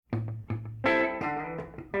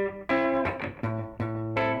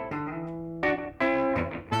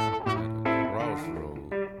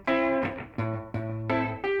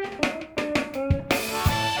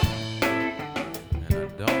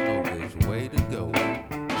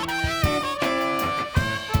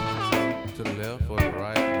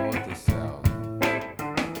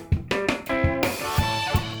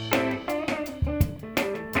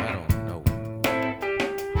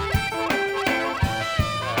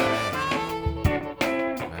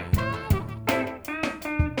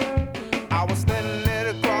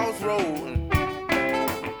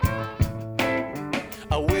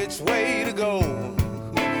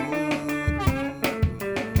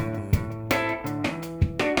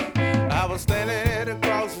was standing at a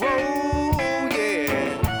crossroad,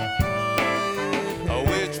 yeah.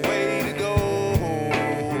 Which way to go?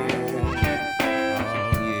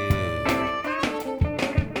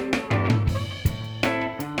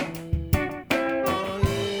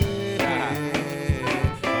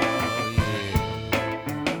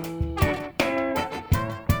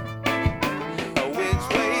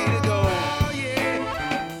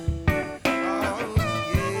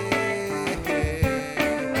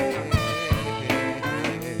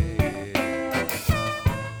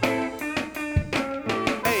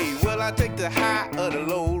 Take the high or the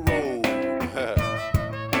low road.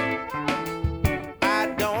 I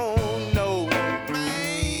don't know. I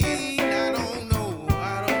don't know.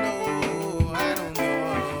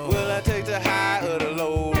 Will I take the high or the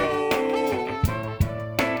low road?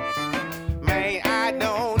 Man, I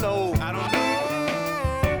don't know. I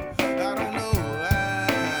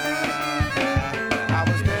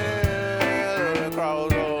was standing at a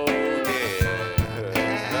crossroad,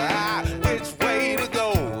 yeah. Which way to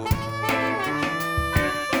go?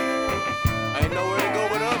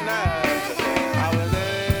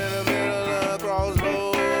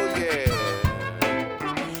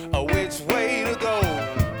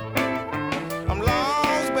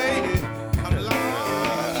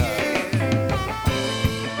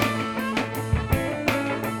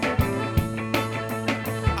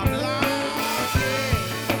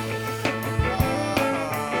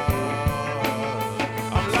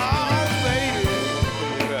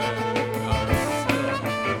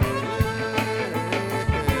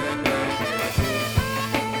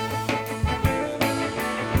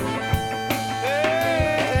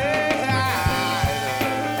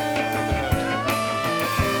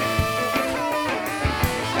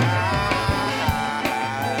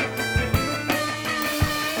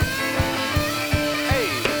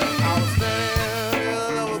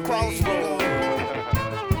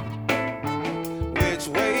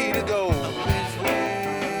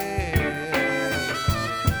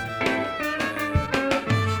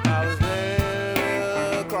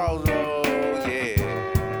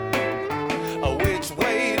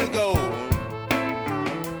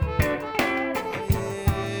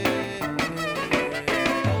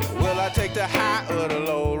 Take the high or the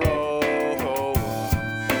low road.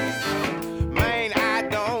 Man, I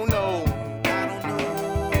don't know.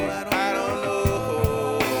 I don't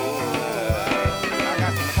know. I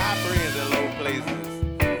got some high friends in low places.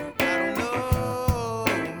 I don't know,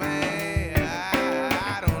 man. I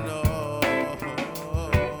don't know.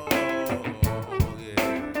 Yeah.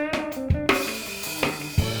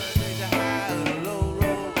 Take the high or the low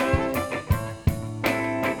road. Man,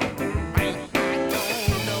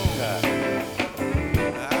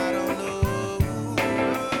 I don't know.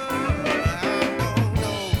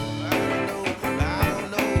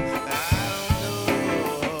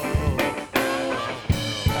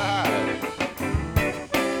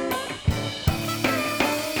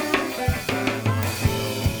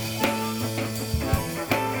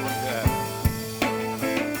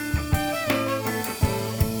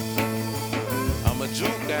 I'm a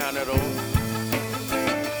juke down there, though.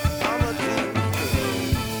 I'm a juke.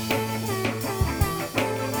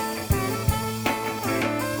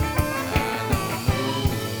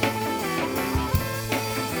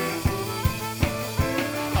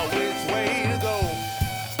 Which way to go?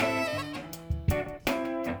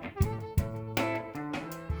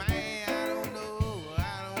 Man, I don't know.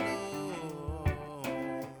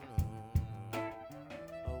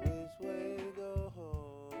 Which way to go?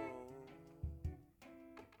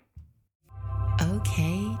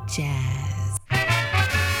 Okay, Jazz.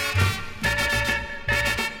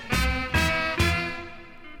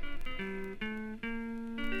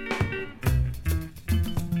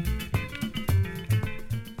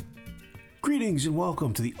 Greetings and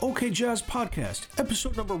welcome to the OK Jazz Podcast,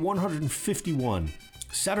 episode number 151,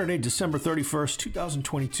 Saturday, December 31st,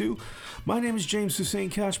 2022. My name is James Hussein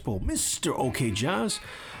Catchpole, Mr. OK Jazz,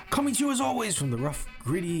 coming to you as always from the rough,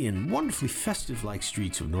 gritty, and wonderfully festive-like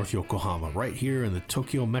streets of North Yokohama, right here in the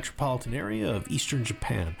Tokyo metropolitan area of Eastern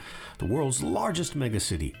Japan, the world's largest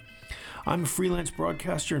megacity. I'm a freelance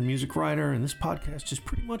broadcaster and music writer, and this podcast is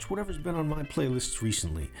pretty much whatever's been on my playlists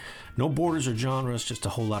recently. No borders or genres, just a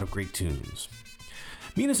whole lot of great tunes.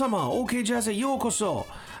 皆様、OK ジャズへようこそ。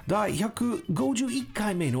第151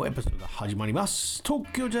回目のエピソードが始まります。東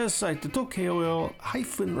京ジャズサイトと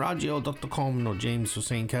KOL-radio.com の James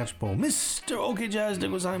Hussein Catchpole, Mr. OK Jazz で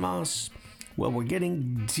ございます。Well, we're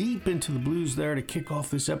getting deep into the blues there to kick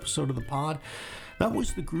off this episode of the pod. That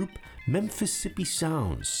was the group Memphissippi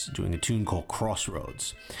Sounds doing a tune called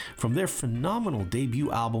Crossroads from their phenomenal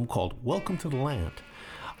debut album called Welcome to the Land.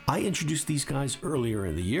 I introduced these guys earlier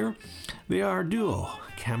in the year. They are a duo,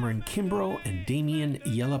 Cameron Kimbrough and Damien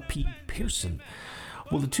Yella P. Pearson.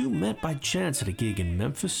 Well, the two met by chance at a gig in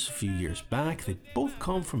Memphis a few years back. They both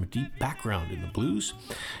come from a deep background in the blues.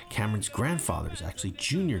 Cameron's grandfather is actually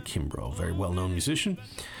Junior Kimbrough, a very well-known musician.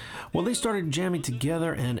 Well, they started jamming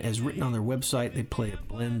together, and as written on their website, they play a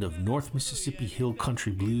blend of North Mississippi Hill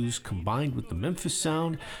country blues combined with the Memphis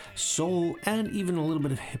sound, soul, and even a little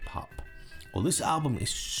bit of hip-hop. Well, this album is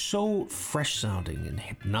so fresh-sounding and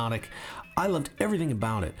hypnotic. I loved everything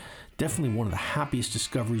about it. Definitely one of the happiest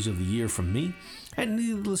discoveries of the year from me. And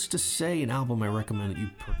needless to say, an album I recommend that you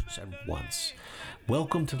purchase at once.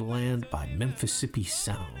 Welcome to the Land by Memphissippi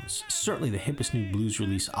Sounds. Certainly the hippest new blues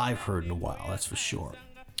release I've heard in a while, that's for sure.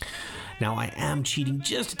 Now, I am cheating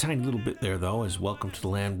just a tiny little bit there, though, as Welcome to the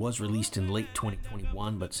Land was released in late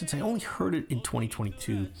 2021, but since I only heard it in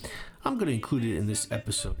 2022, I'm going to include it in this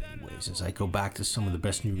episode anyways, as I go back to some of the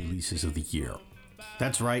best new releases of the year.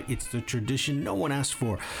 That's right, it's the tradition no one asked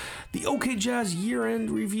for, the OK Jazz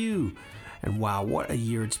year-end review. And wow, what a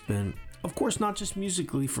year it's been. Of course, not just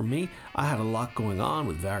musically for me. I had a lot going on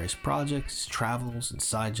with various projects, travels, and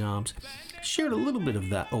side jobs. Shared a little bit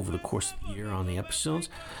of that over the course of the year on the episodes,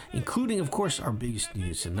 including, of course, our biggest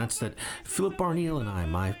news, and that's that Philip Barneal and I,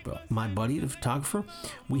 my buddy, the photographer,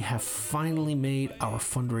 we have finally made our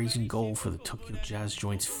fundraising goal for the Tokyo Jazz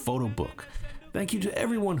Joints photo book. Thank you to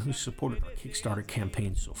everyone who supported our Kickstarter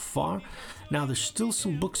campaign so far. Now, there's still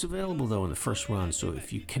some books available, though, in the first run, so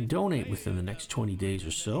if you can donate within the next 20 days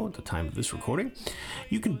or so at the time of this recording,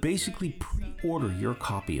 you can basically pre-order your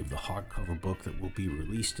copy of the hardcover book that will be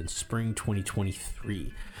released in spring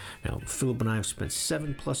 2023. Now, Philip and I have spent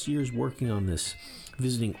 7+ years working on this,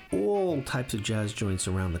 visiting all types of jazz joints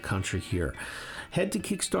around the country here. Head to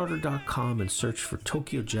Kickstarter.com and search for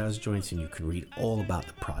Tokyo Jazz Joints, and you can read all about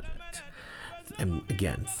the project. And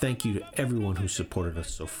again, thank you to everyone who supported us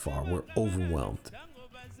so far. We're overwhelmed.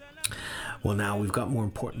 Well, now we've got more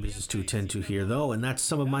important business to attend to here, though, and that's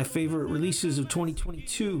some of my favorite releases of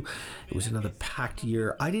 2022. It was another packed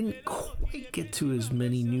year. I didn't quite get to as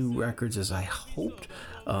many new records as I hoped.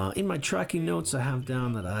 In my tracking notes, I have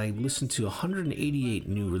down that I listened to 188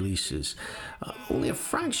 new releases. Only a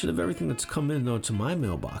fraction of everything that's come in, though, to my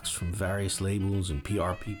mailbox from various labels and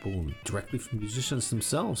PR people and directly from musicians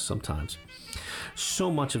themselves sometimes. So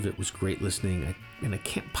much of it was great listening, and I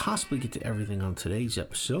can't possibly get to everything on today's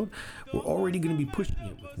episode. We're already going to be pushing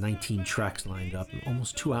it with 19 tracks lined up in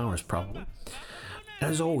almost 2 hours probably.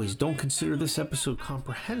 As always, don't consider this episode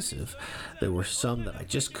comprehensive. There were some that I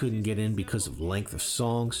just couldn't get in because of length of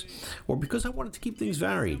songs, or because I wanted to keep things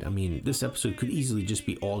varied. I mean, this episode could easily just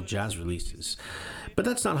be all jazz releases. But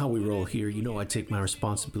that's not how we roll here. You know I take my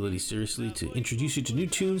responsibility seriously to introduce you to new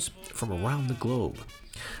tunes from around the globe.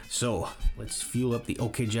 So, let's fuel up the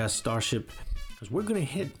OK Jazz Starship, because we're going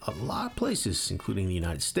to hit a lot of places, including the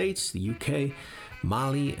United States, the UK,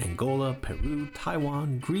 Mali, Angola, Peru,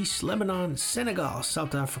 Taiwan, Greece, Lebanon, Senegal,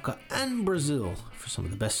 South Africa, and Brazil for some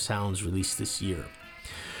of the best sounds released this year.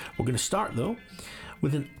 We're going to start, though,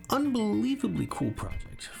 with an unbelievably cool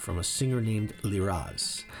project from a singer named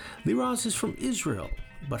Liraz. Liraz is from Israel,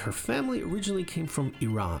 but her family originally came from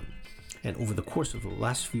Iran. And over the course of the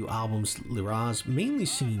last few albums, Liraz, mainly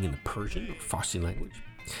singing in the Persian or Farsi language,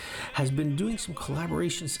 has been doing some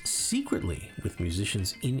collaborations secretly with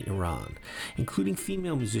musicians in Iran, including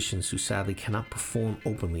female musicians who sadly cannot perform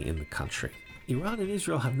openly in the country. Iran and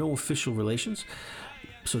Israel have no official relations,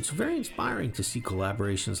 so it's very inspiring to see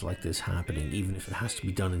collaborations like this happening, even if it has to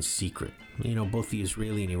be done in secret. You know, both the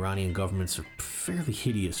Israeli and Iranian governments are fairly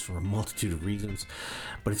hideous for a multitude of reasons,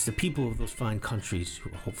 but it's the people of those fine countries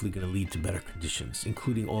who are hopefully going to lead to better conditions,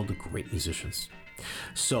 including all the great musicians.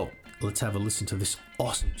 So, let's have a listen to this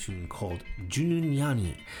awesome tune called Junun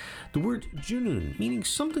Yani. The word Junun meaning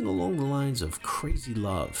something along the lines of crazy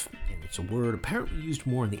love, and it's a word apparently used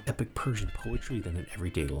more in the epic Persian poetry than in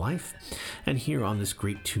everyday life, and here on this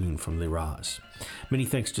great tune from Liraz. Many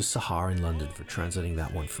thanks to Sahar in London for translating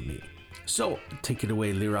that one for me. So, take it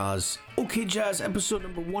away, Liraz. OK Jazz episode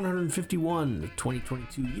number 151, the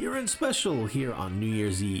 2022 year-end special here on New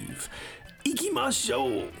Year's Eve.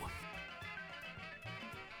 Ikimashou!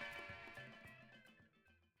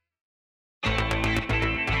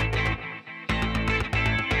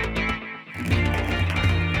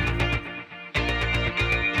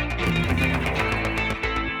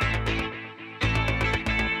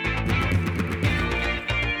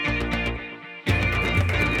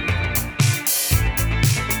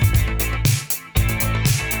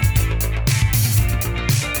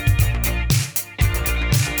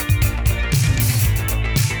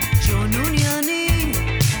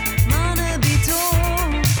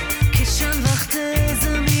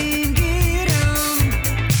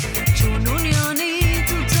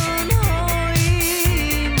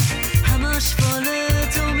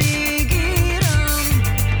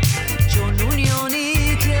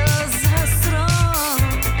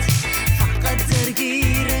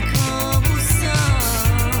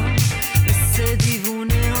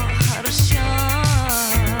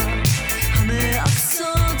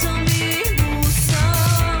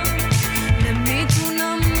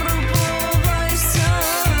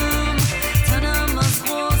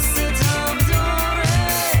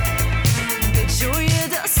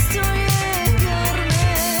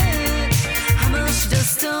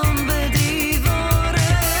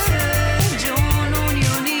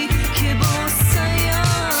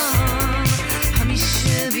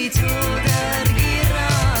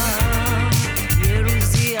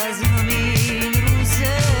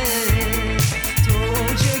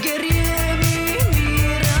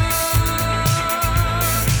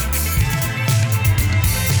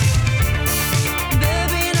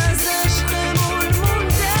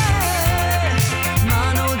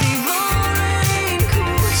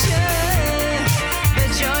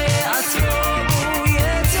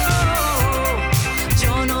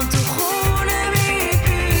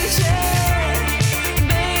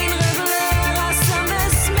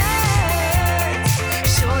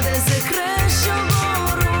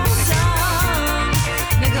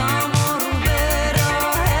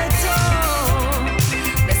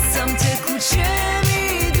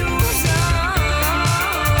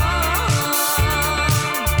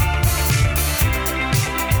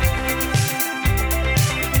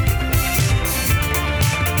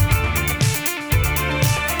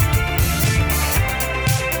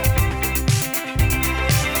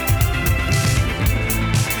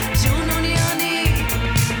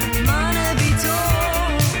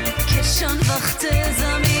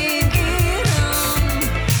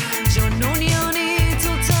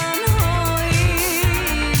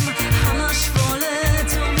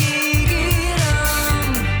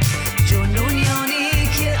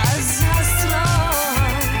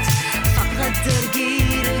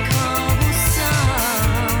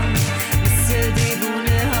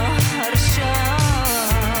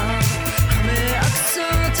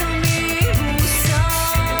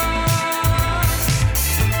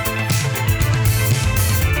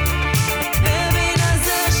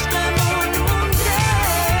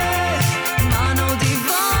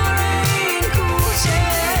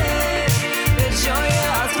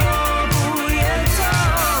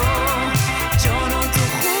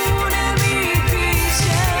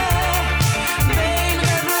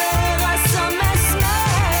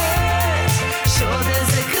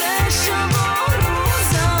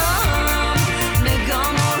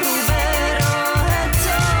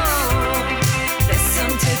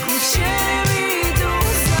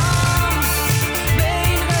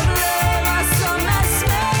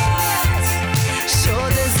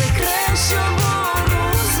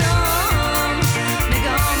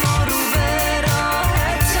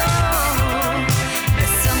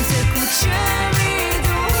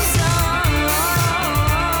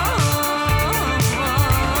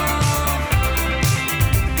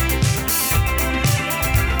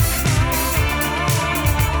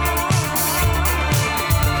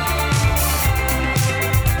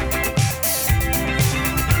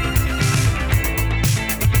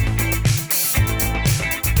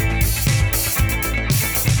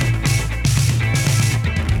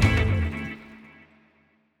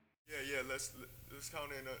 let's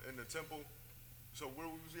count in the tempo. So where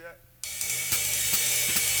was we at?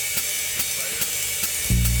 Right here.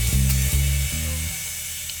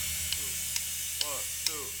 1,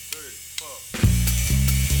 2, 3, 4.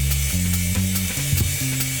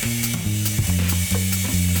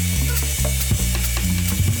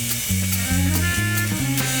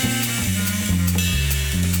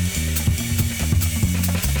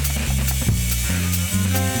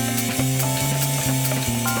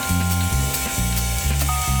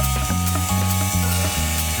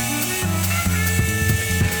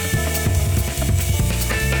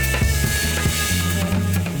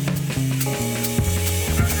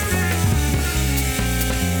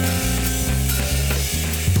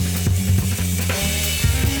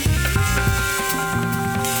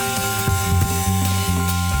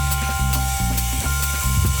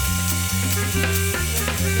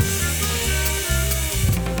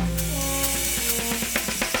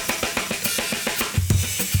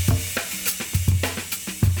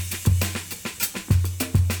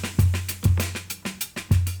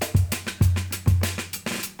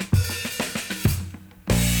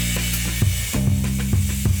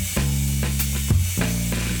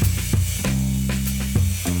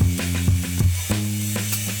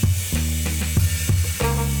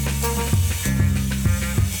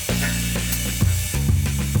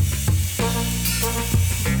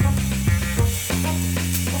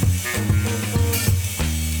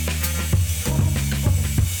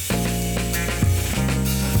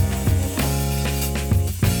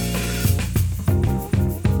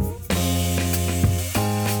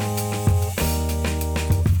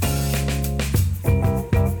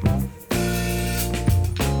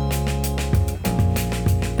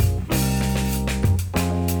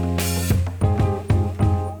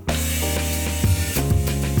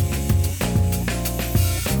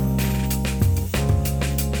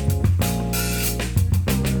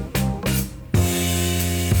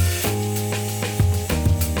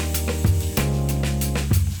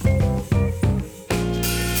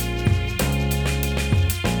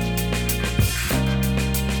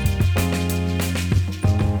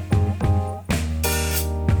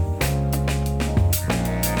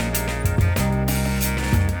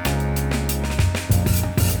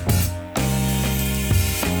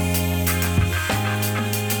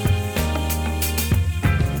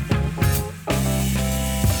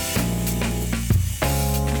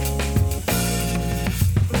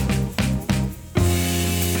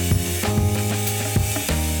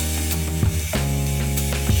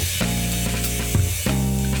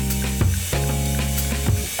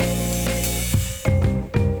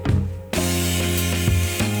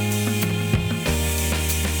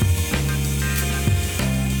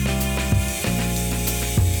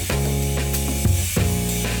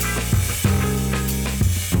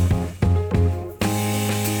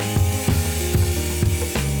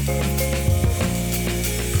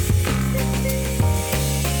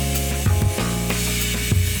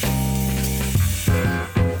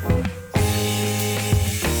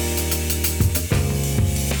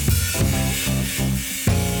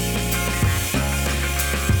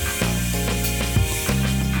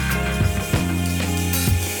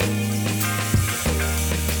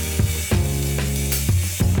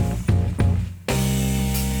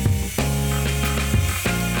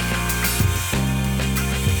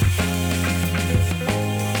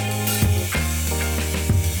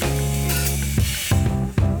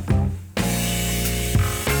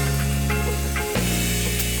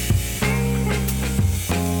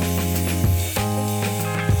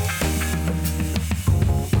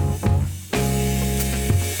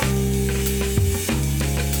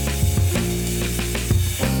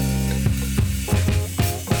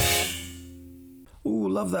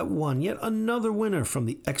 Love that one. Yet another winner from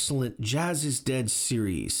the excellent Jazz is Dead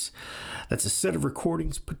series. That's a set of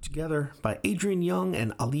recordings put together by Adrian Young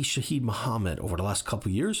and Ali Shaheed Muhammad over the last couple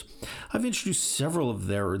of years. I've introduced several of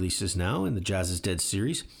their releases now in the Jazz is Dead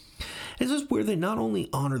series. And this is where they not only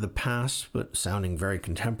honor the past, but sounding very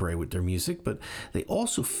contemporary with their music, but they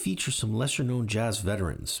also feature some lesser-known jazz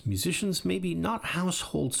veterans, musicians maybe not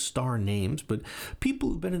household star names, but people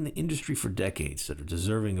who've been in the industry for decades that are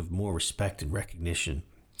deserving of more respect and recognition.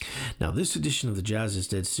 Now, this edition of the Jazz is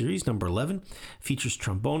Dead series, number 11, features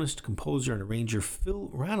trombonist, composer, and arranger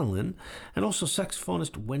Phil Ranelin, and also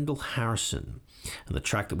saxophonist Wendell Harrison. And the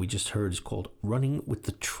track that we just heard is called Running with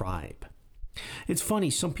the Tribe. It's funny,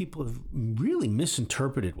 some people have really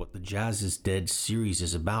misinterpreted what the Jazz is Dead series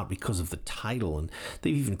is about because of the title, and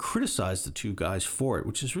they've even criticized the two guys for it,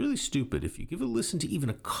 which is really stupid. If you give a listen to even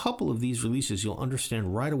a couple of these releases, you'll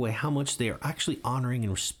understand right away how much they are actually honoring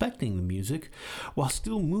and respecting the music while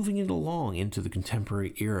still moving it along into the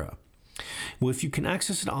contemporary era. Well, if you can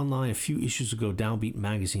access it online, a few issues ago, Downbeat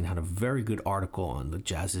Magazine had a very good article on the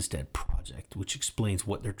Jazz is Dead project, which explains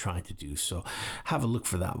what they're trying to do, so have a look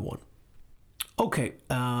for that one. Okay,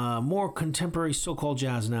 more contemporary so-called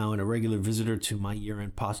jazz now, and a regular visitor to my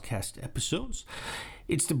year-end podcast episodes.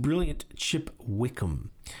 It's the brilliant Chip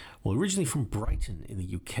Wickham. Well, originally from Brighton in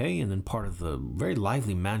the UK, and then part of the very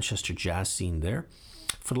lively Manchester jazz scene there.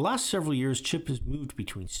 For the last several years, Chip has moved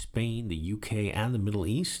between Spain, the UK, and the Middle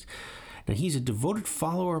East. And he's a devoted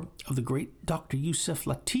follower of the great Dr. Yusef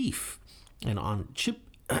Lateef. And on Chip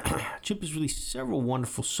has released several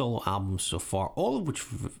wonderful solo albums so far, all of which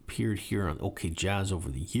have appeared here on OK Jazz over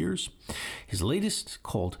the years. His latest,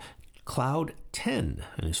 called Cloud 10,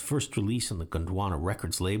 and his first release on the Gondwana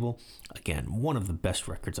Records label. Again, one of the best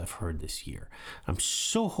records I've heard this year. I'm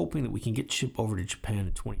so hoping that we can get Chip over to Japan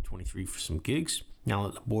in 2023 for some gigs, now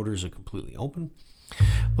that the borders are completely open.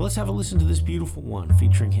 But let's have a listen to this beautiful one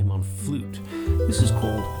featuring him on flute. This is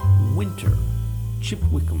called Winter. Chip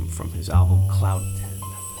Wickham from his album Cloud 10.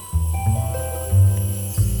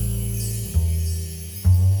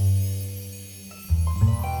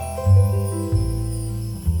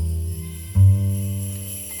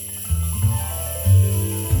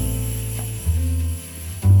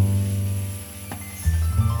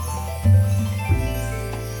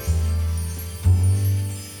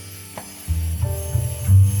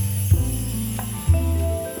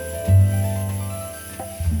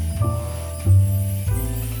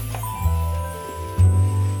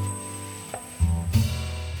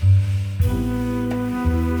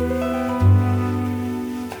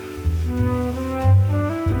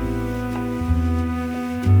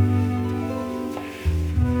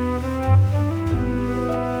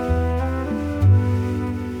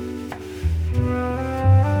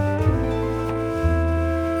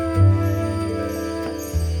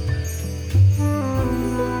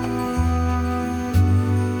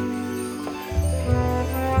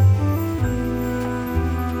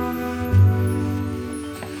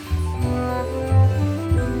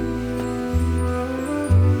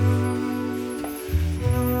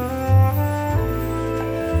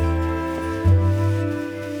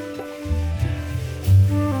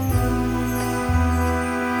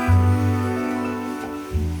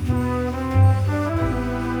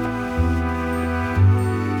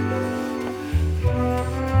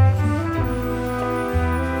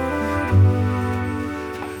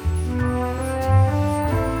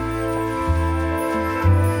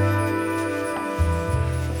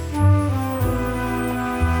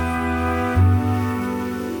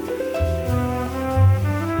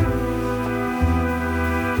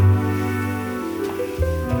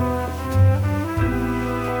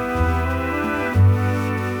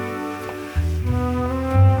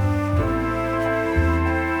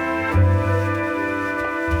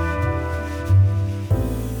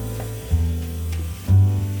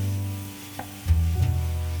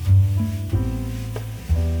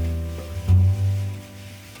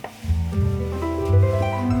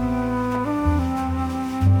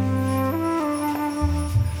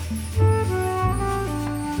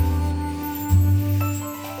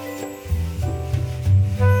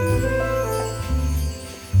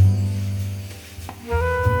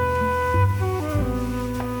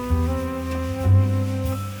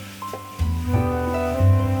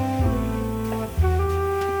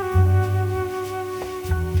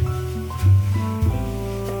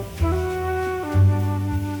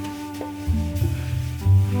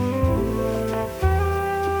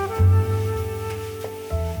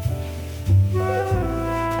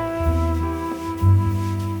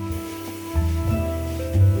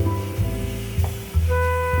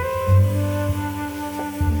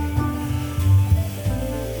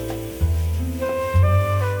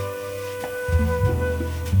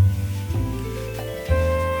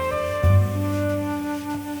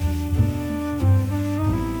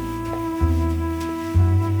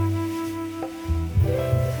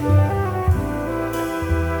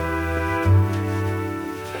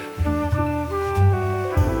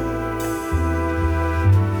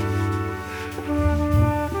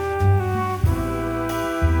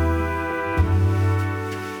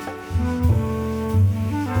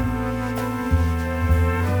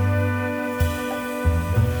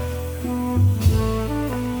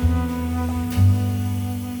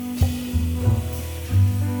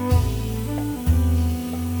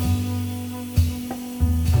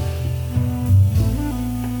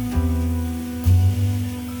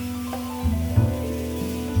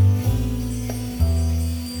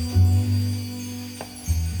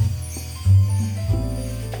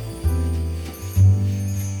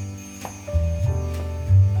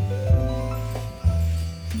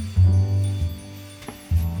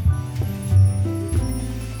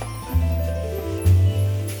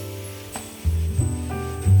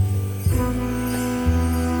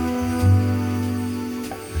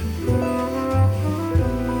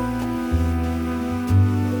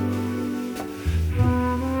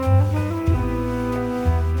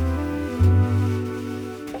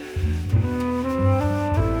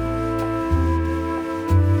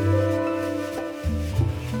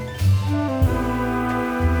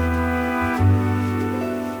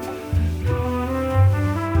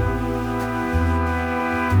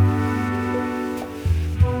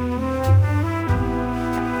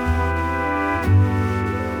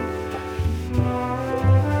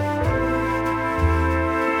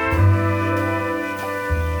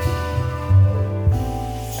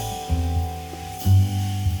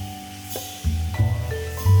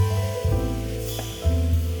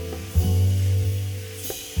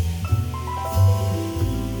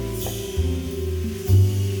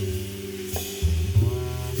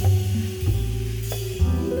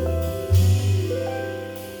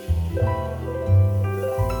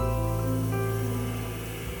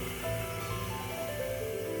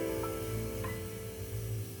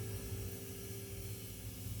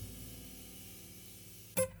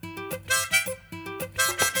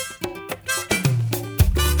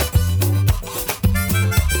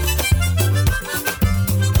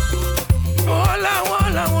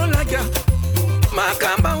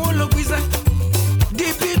 Macamba, um Luguiza,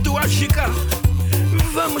 de Pito a Chica,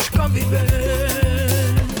 vamos conviver.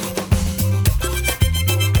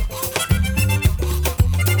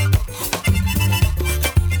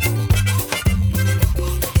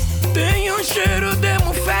 Tem cheiro de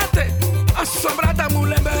mufete, a sombra da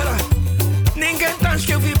mulembera. Ninguém tanto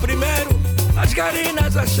que eu vi primeiro, as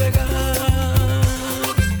garinas a chegar.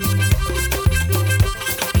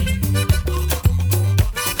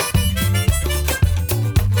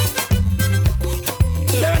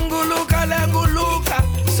 Lengo luca,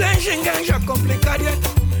 sem ninguém já complicaria.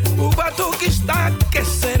 O batuque está a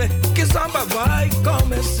aquecer, que samba vai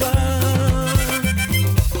começar.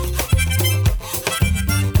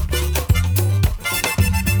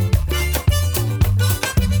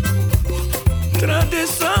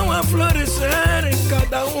 Tradição a florescer,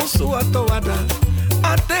 cada um sua toada,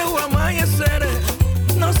 até o amanhecer,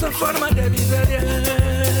 nossa forma de viver.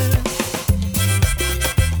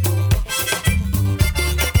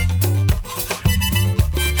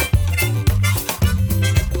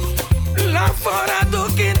 Lá fora do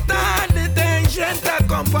quintal tem gente a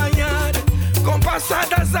acompanhar, com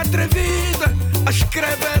passadas atrevidas a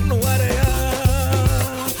escrever no areal.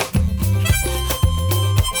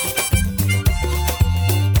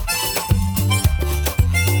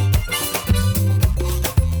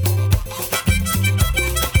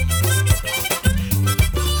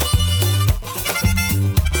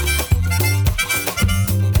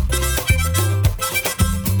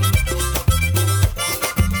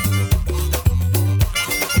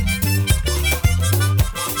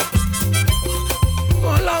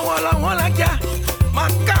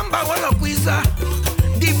 Macamba, wala Luguiza,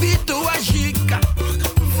 de Pito a Chica,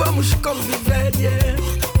 vamos conviver, yeah.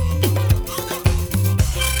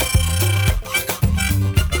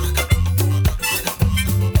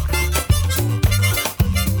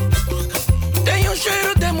 Tem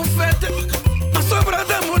cheiro de mufete, a sombra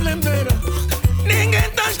da mulembeira. Ninguém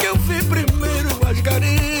tá que eu vi primeiro, as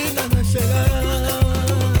garinas na chegada.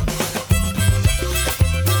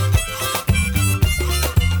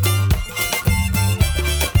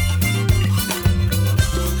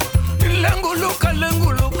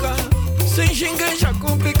 Lengo luca, sem ninguém já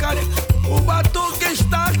complicar. O batuque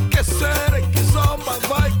está a aquecer, que zomba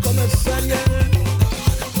vai começar, yeah.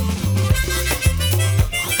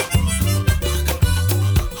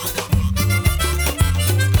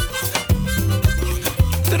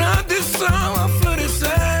 Tradição a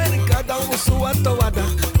florescer, cada um sua toada,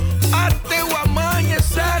 até o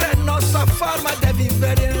amanhecer, é nossa forma de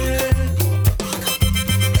viver, yeah.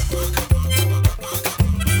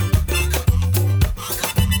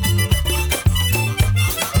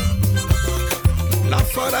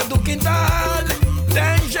 Fora do quintal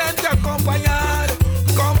tem gente a acompanhar,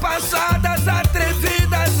 com passadas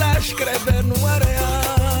atrevidas a escrever no areal.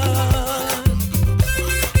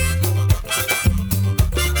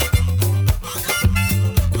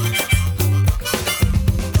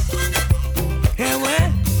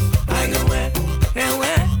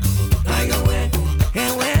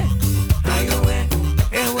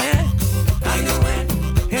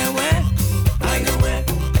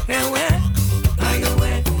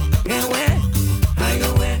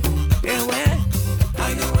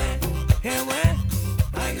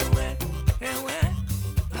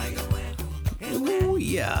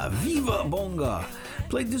 Viva Bonga!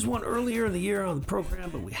 Played this one earlier in the year on the program,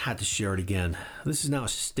 but we had to share it again. This is now a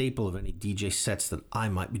staple of any DJ sets that I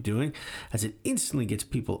might be doing, as it instantly gets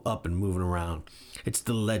people up and moving around. It's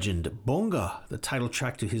the legend Bonga, the title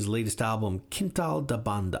track to his latest album, Quintal da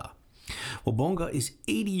Banda. Well, Bonga is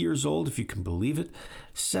 80 years old, if you can believe it.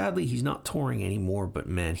 Sadly, he's not touring anymore, but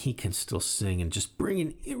man, he can still sing and just bring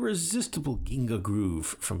an irresistible Ginga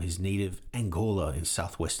groove from his native Angola in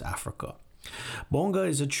Southwest Africa. Bonga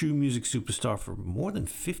is a true music superstar for more than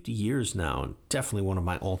 50 years now, and definitely one of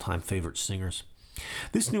my all-time favorite singers.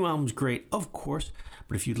 This new album's great, of course,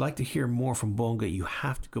 but if you'd like to hear more from Bonga, you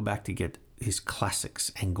have to go back to get his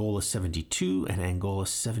classics, Angola 72 and Angola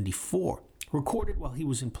 74, recorded while he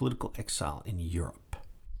was in political exile in Europe.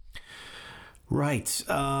 Right,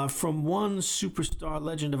 from one superstar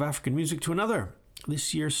legend of African music to another,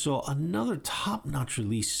 this year saw another top-notch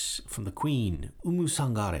release from the Queen, Oumou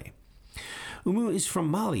Sangaré. Oumou is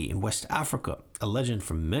from Mali in West Africa, a legend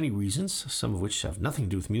for many reasons, some of which have nothing to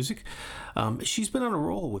do with music. She's been on a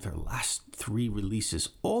roll with her last 3 releases,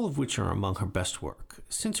 all of which are among her best work.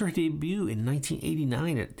 Since her debut in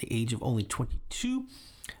 1989 at the age of only 22,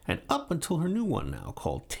 and up until her new one now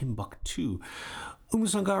called Timbuktu, Oumou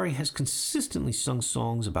Sangaré has consistently sung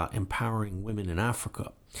songs about empowering women in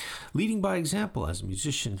Africa, leading by example as a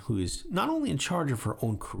musician who is not only in charge of her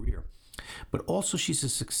own career, But also she's a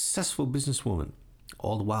successful businesswoman,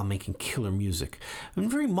 all the while making killer music. And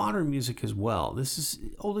very modern music as well. This is,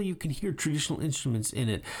 although you can hear traditional instruments in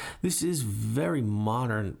it, this is very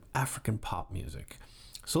modern African pop music.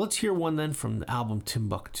 So let's hear one then from the album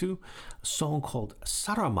Timbuktu, a song called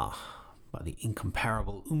Sarama by the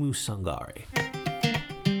incomparable Umu Sangare.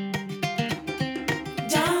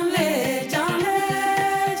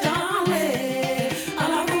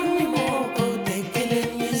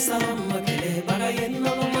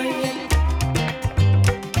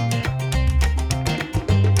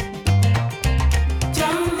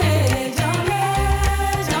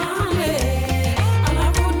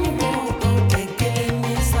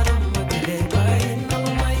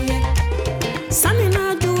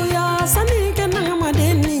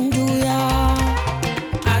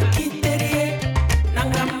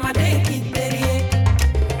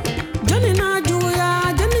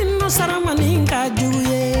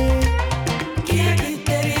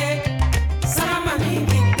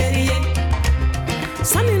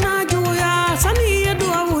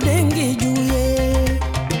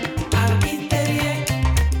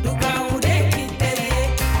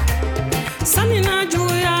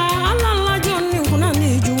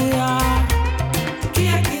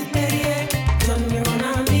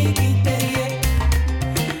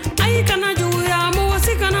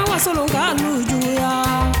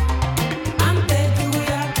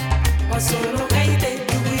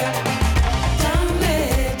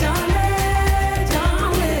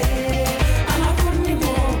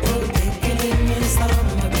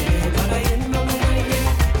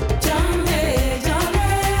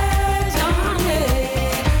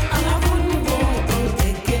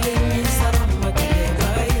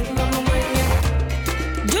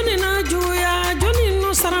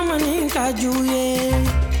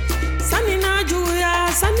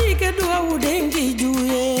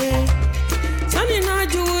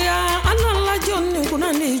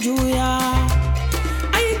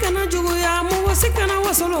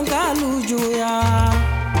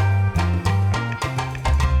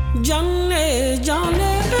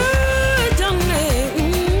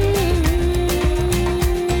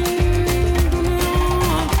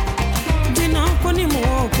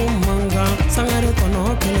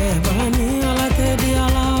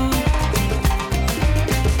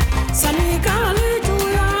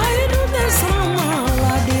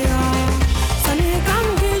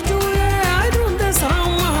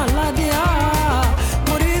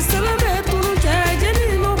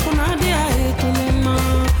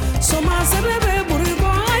 Soma sebebe buri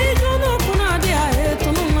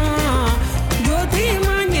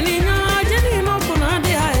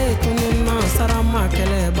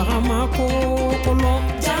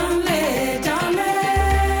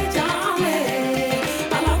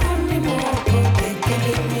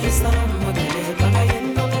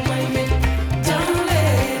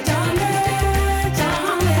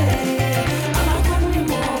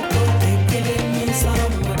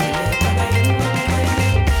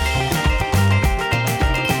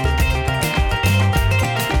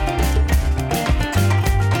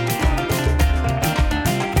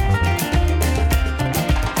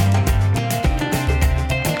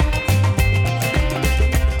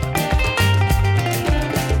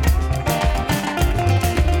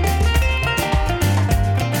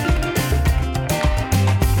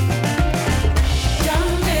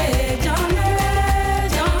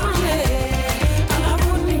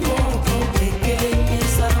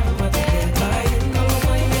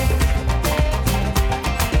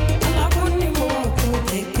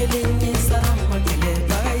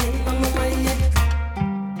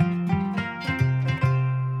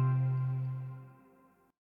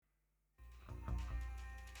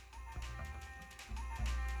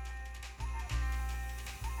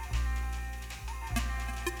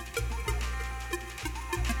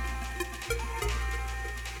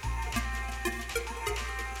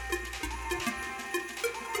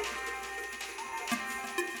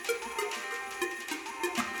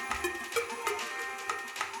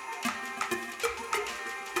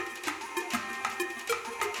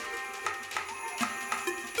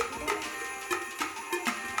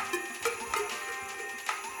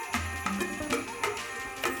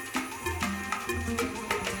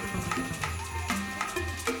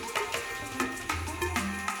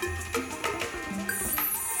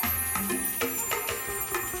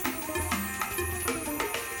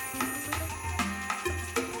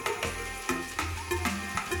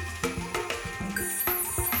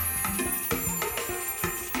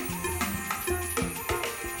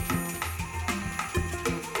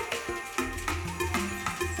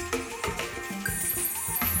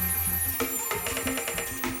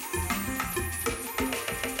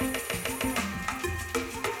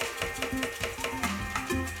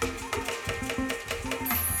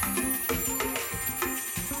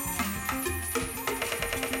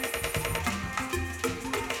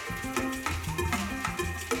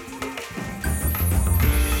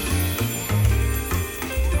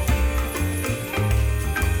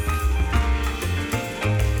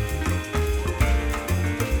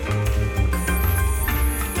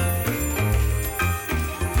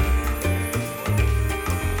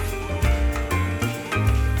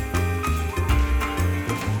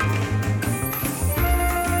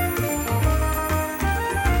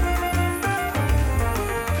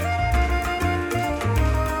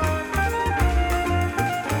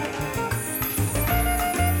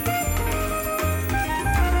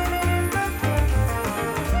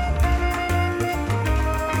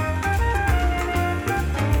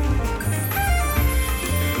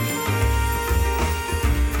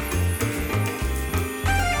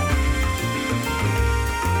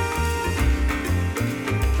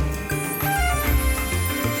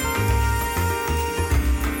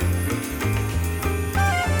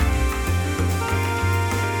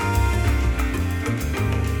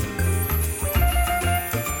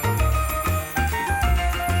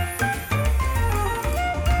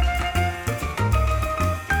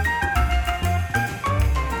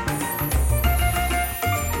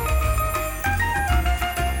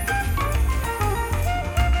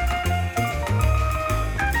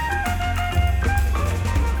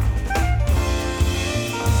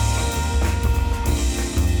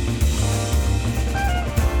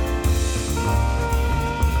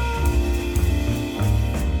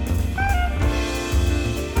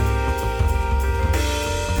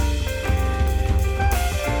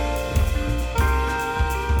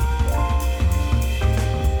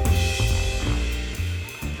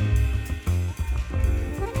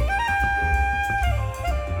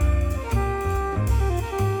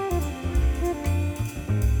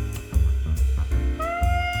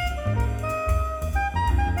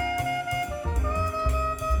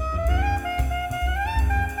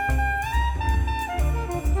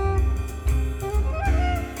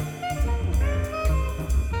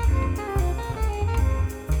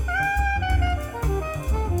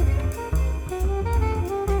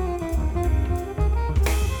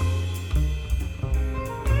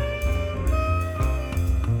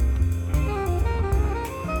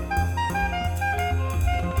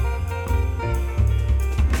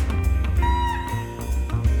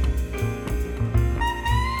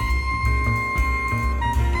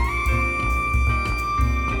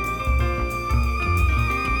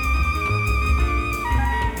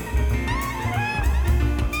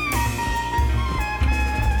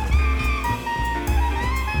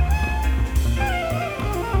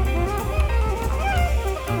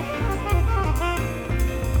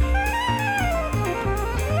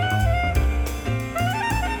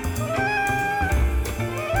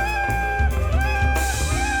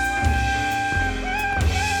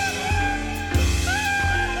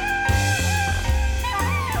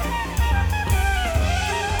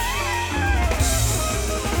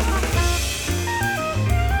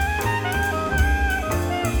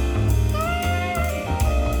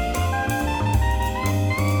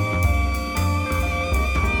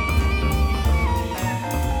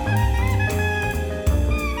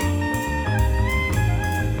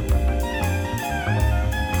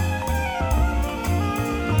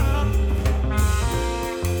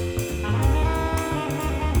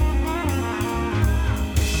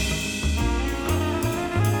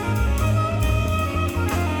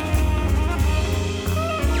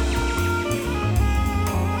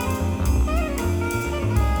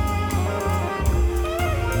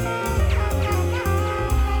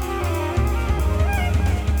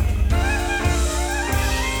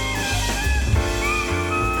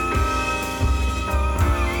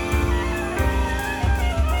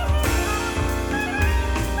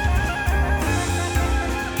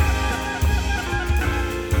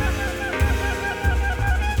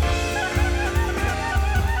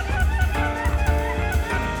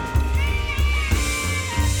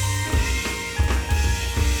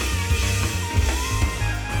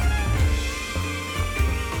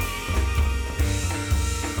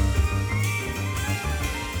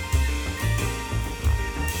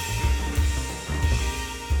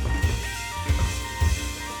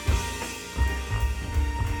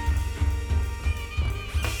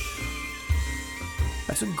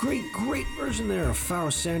That's a great version there of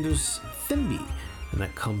Pharoah Sanders' Thimby, and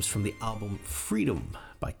that comes from the album Freedom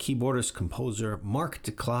by keyboardist composer Mark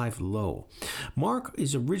de Clive Lowe. Mark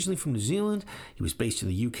is originally from New Zealand. He was based in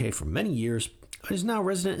the UK for many years and is now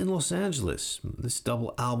resident in Los Angeles. This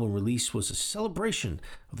double album release was a celebration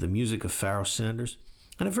of the music of Pharoah Sanders,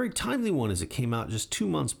 and a very timely one as it came out just 2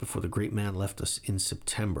 months before the great man left us in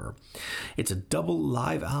September. It's a double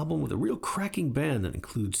live album with a real cracking band that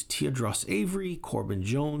includes Teodros Avery, Corbin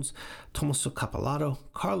Jones, Tommaso Capalato,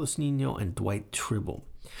 Carlos Nino, and Dwight Tribble.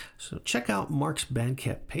 So check out Mark's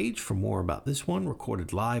Bandcamp page for more about this one,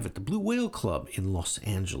 recorded live at the Blue Whale Club in Los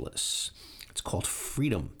Angeles. It's called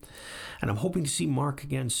Freedom. And I'm hoping to see Mark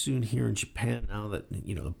again soon here in Japan now that,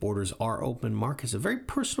 the borders are open. Mark has a very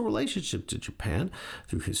personal relationship to Japan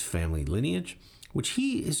through his family lineage, which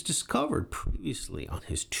he has discovered previously on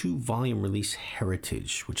his 2-volume release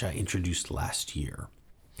Heritage, which I introduced last year.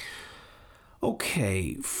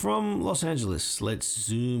 Okay, from Los Angeles, let's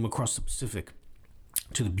zoom across the Pacific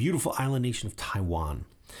to the beautiful island nation of Taiwan.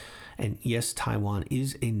 And yes, Taiwan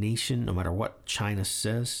is a nation, no matter what China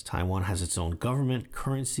says. Taiwan has its own government,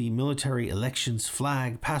 currency, military, elections,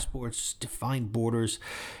 flag, passports, defined borders.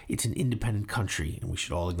 It's an independent country, and we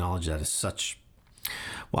should all acknowledge that as such.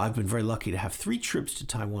 Well, I've been very lucky to have 3 trips to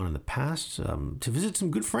Taiwan in the past, to visit some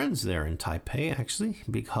good friends there in Taipei, actually.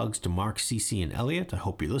 Big hugs to Mark, Cece, and Elliot. I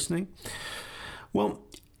hope you're listening. Well,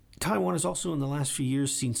 Taiwan has also in the last few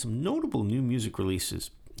years seen some notable new music releases.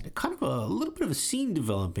 Kind of a little bit of a scene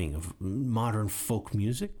developing of modern folk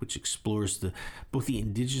music, which explores both the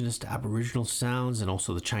indigenous to Aboriginal sounds and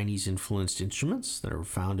also the Chinese-influenced instruments that are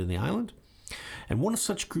found in the island. And one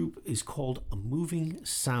such group is called A Moving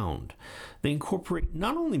Sound. They incorporate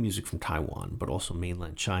not only music from Taiwan, but also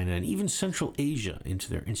mainland China and even Central Asia into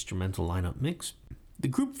their instrumental lineup mix. The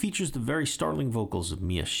group features the very startling vocals of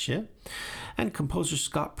Mia She and composer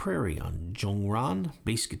Scott Prairie on zhongran,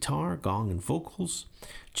 bass guitar, gong, and vocals,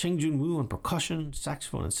 Cheng Junwoo on percussion,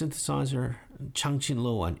 saxophone, and synthesizer, Chang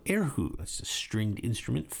Qinlo on erhu, that's a stringed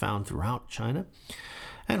instrument found throughout China,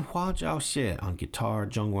 and Hua Zhaoxie on guitar,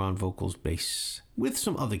 zhongran, vocals, bass, with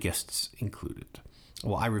some other guests included.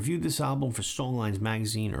 Well, I reviewed this album for Songlines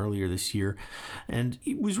magazine earlier this year, and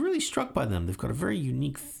it was really struck by them. They've got a very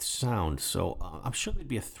unique sound, so I'm sure they'd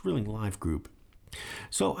be a thrilling live group.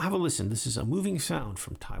 So have a listen. This is A Moving Sound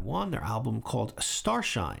from Taiwan, their album called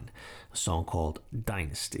Starshine, a song called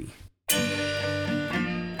Dynasty.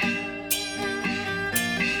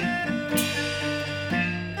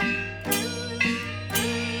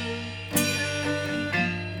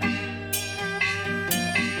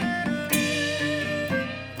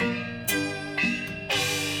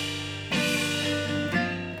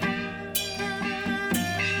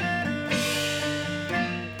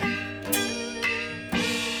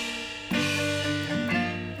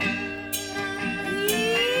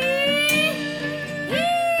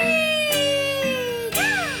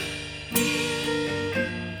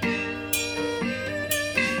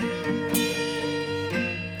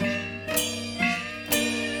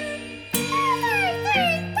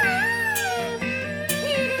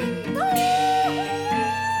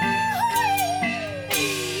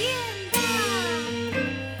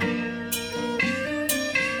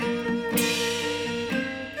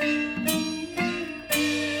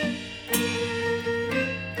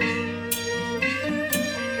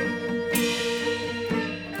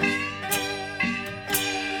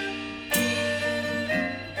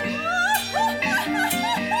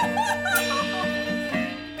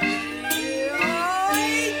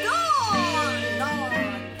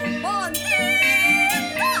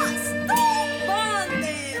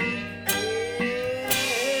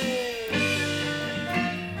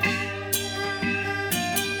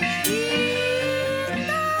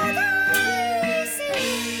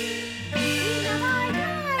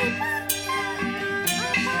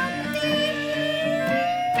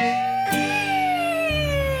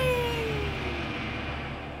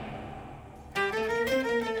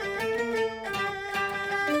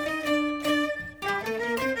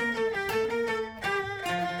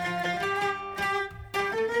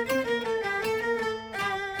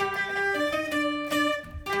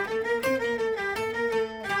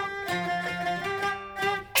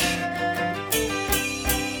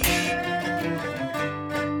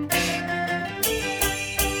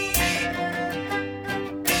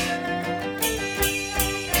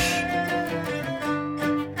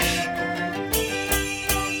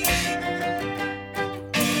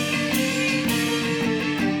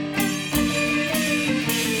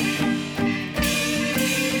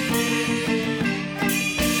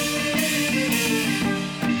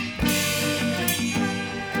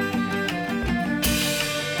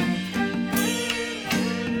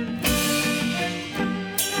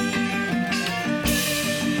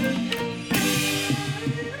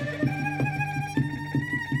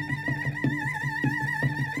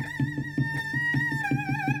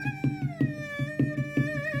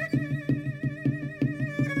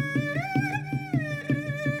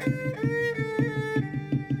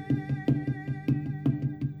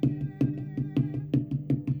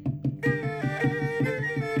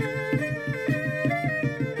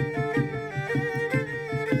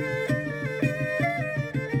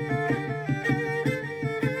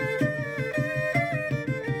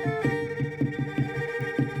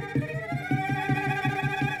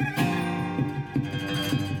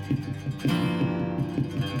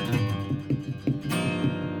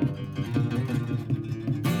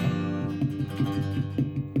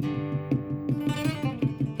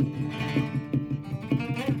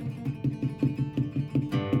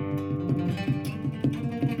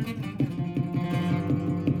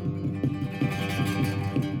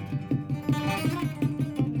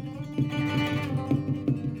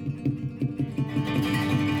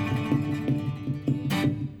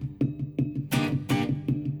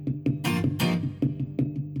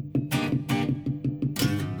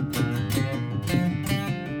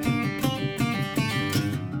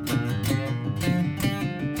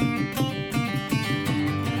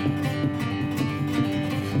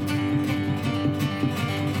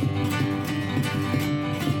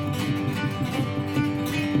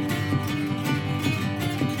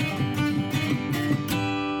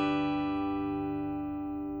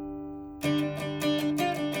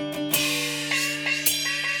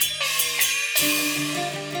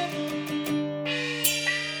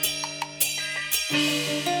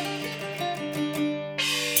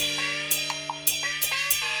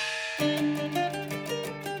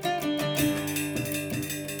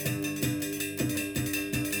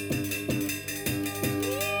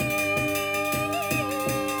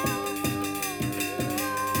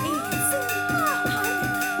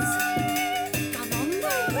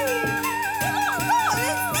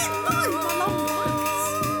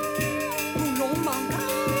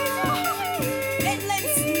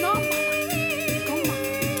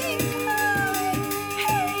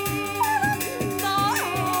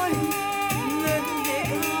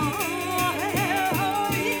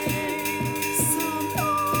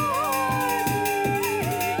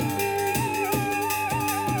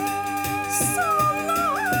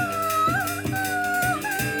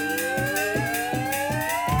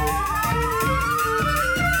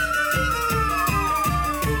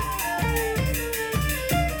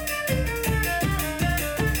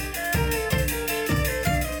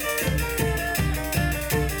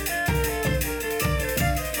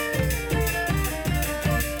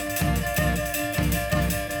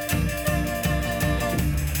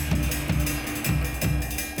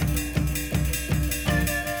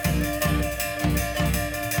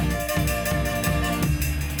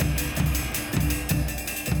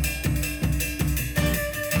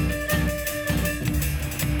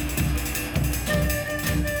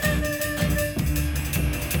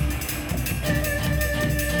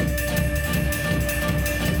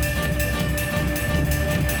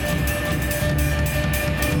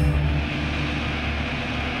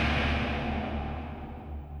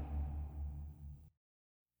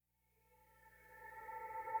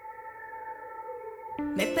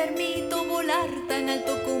 Me permito volar tan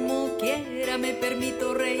alto como quiera, me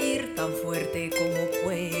permito reír tan fuerte como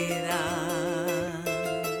pueda.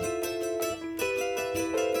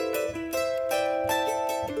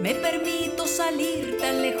 Me permito salir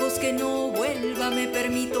tan lejos que no vuelva, me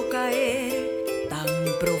permito caer tan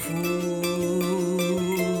profundo.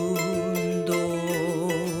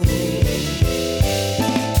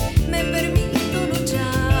 Me permito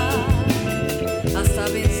luchar hasta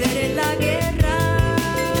vencer en la guerra.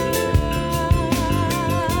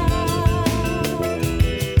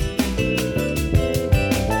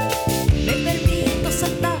 Me permito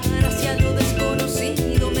saltar hacia lo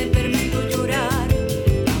desconocido, me permito llorar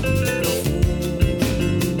tan profundo.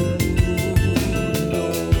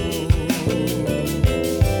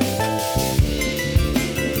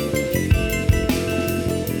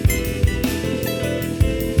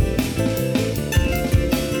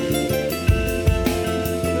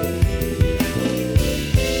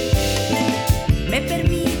 Me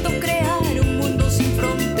permito crear un mundo sin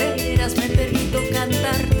fronteras, me permito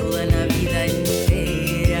cantar toda la vida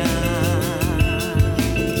entera.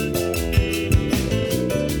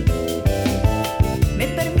 Me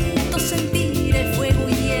permito sentir el fuego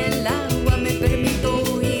y el agua, me permito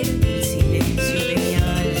oír el silencio de mi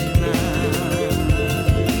alma.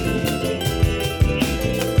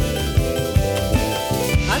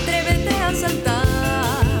 Atrévete a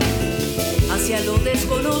saltar hacia lo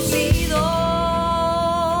desconocido.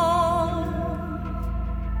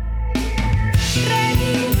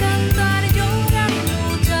 Reír, cantar, llorar,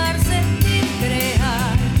 luchar, sentir,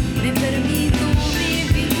 crear. Me permito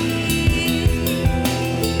vivir.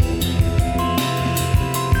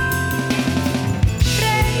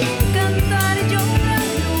 Reír, cantar, llorar,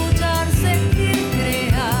 luchar, sentir,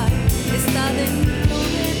 crear. Está dentro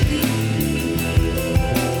de ti.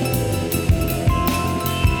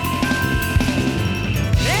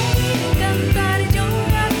 Reír, cantar,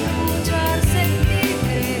 llorar, luchar, sentir,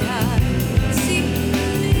 crear.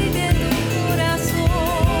 Sigue tu corazón.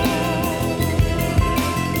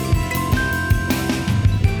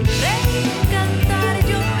 Reír, cantar,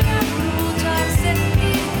 llorar, luchar,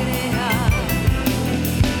 sentir, crear.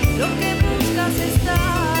 Lo que buscas está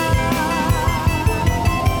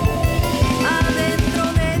adentro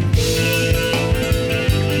de ti.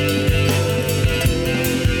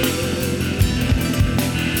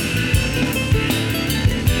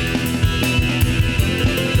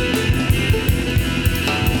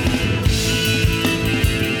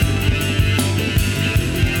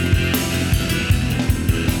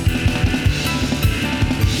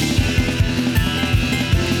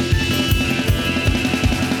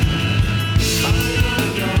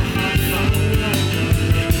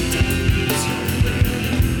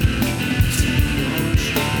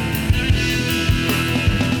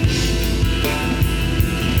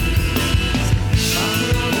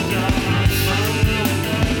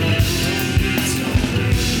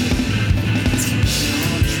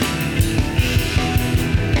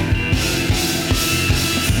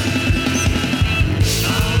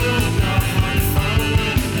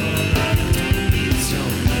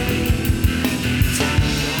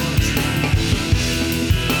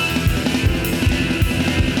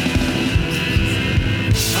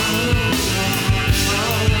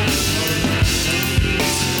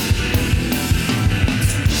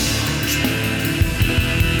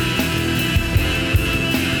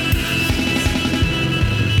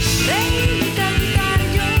 Reír, cantar,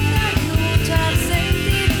 llorar, luchar,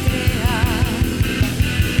 sentir, crear.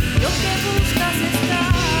 Lo que buscas está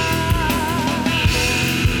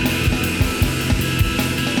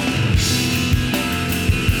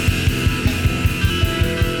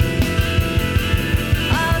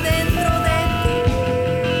adentro de ti.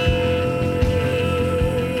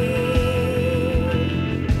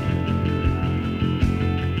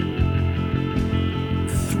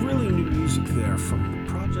 Thrilling new music there from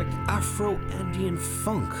the project Afro-Andean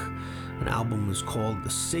Funk. An album was called The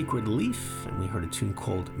Sacred Leaf, and we heard a tune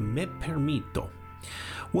called Me Permito.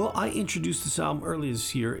 Well, I introduced this album earlier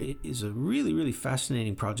this year. It is a really, really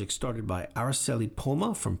fascinating project started by Araceli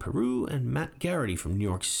Poma from Peru and Matt Garrity from New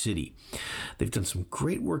York City. They've done some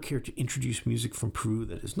great work here to introduce music from Peru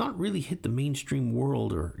that has not really hit the mainstream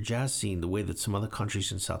world or jazz scene the way that some other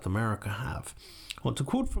countries in South America have. Well, to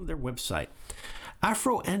quote from their website,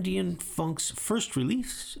 Afro-Andean Funk's first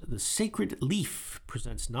release, The Sacred Leaf,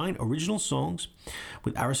 presents 9 original songs,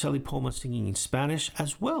 with Araceli Poma singing in Spanish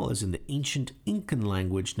as well as in the ancient Incan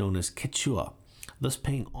language known as Quechua, thus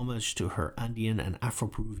paying homage to her Andean and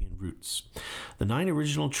Afro-Peruvian roots. The 9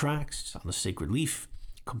 original tracks on The Sacred Leaf,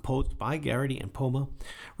 composed by Garrity and Poma,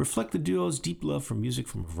 reflect the duo's deep love for music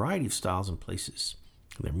from a variety of styles and places.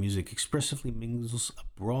 Their music expressively mingles a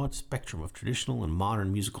broad spectrum of traditional and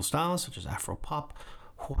modern musical styles such as Afro-pop,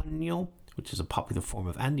 Juaneño, which is a popular form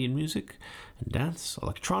of Andean music and dance,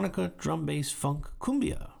 electronica, drum bass, funk,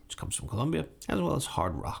 cumbia, which comes from Colombia, as well as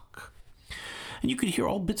hard rock. And you could hear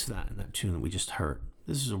all bits of that in that tune that we just heard.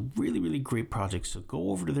 This is a really, really great project, so go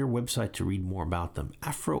over to their website to read more about them.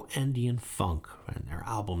 Afro-Andean Funk, and their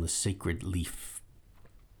album, The Sacred Leaf.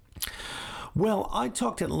 Well, I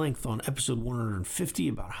talked at length on episode 150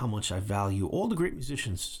 about how much I value all the great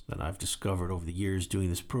musicians that I've discovered over the years doing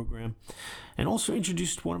this program, and also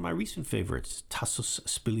introduced one of my recent favorites, Tassos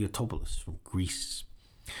Spiliotopoulos from Greece.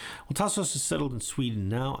 Well, Tassos is settled in Sweden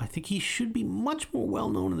now. I think he should be much more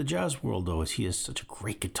well-known in the jazz world, though, as he has such a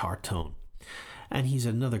great guitar tone. And he's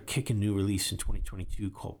another kickin' new release in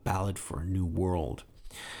 2022 called Ballad for a New World.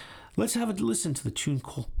 Let's have a listen to the tune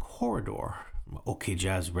called Corridor from OK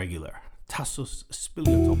Jazz regular, Tassos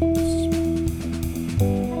Spiliotopoulos.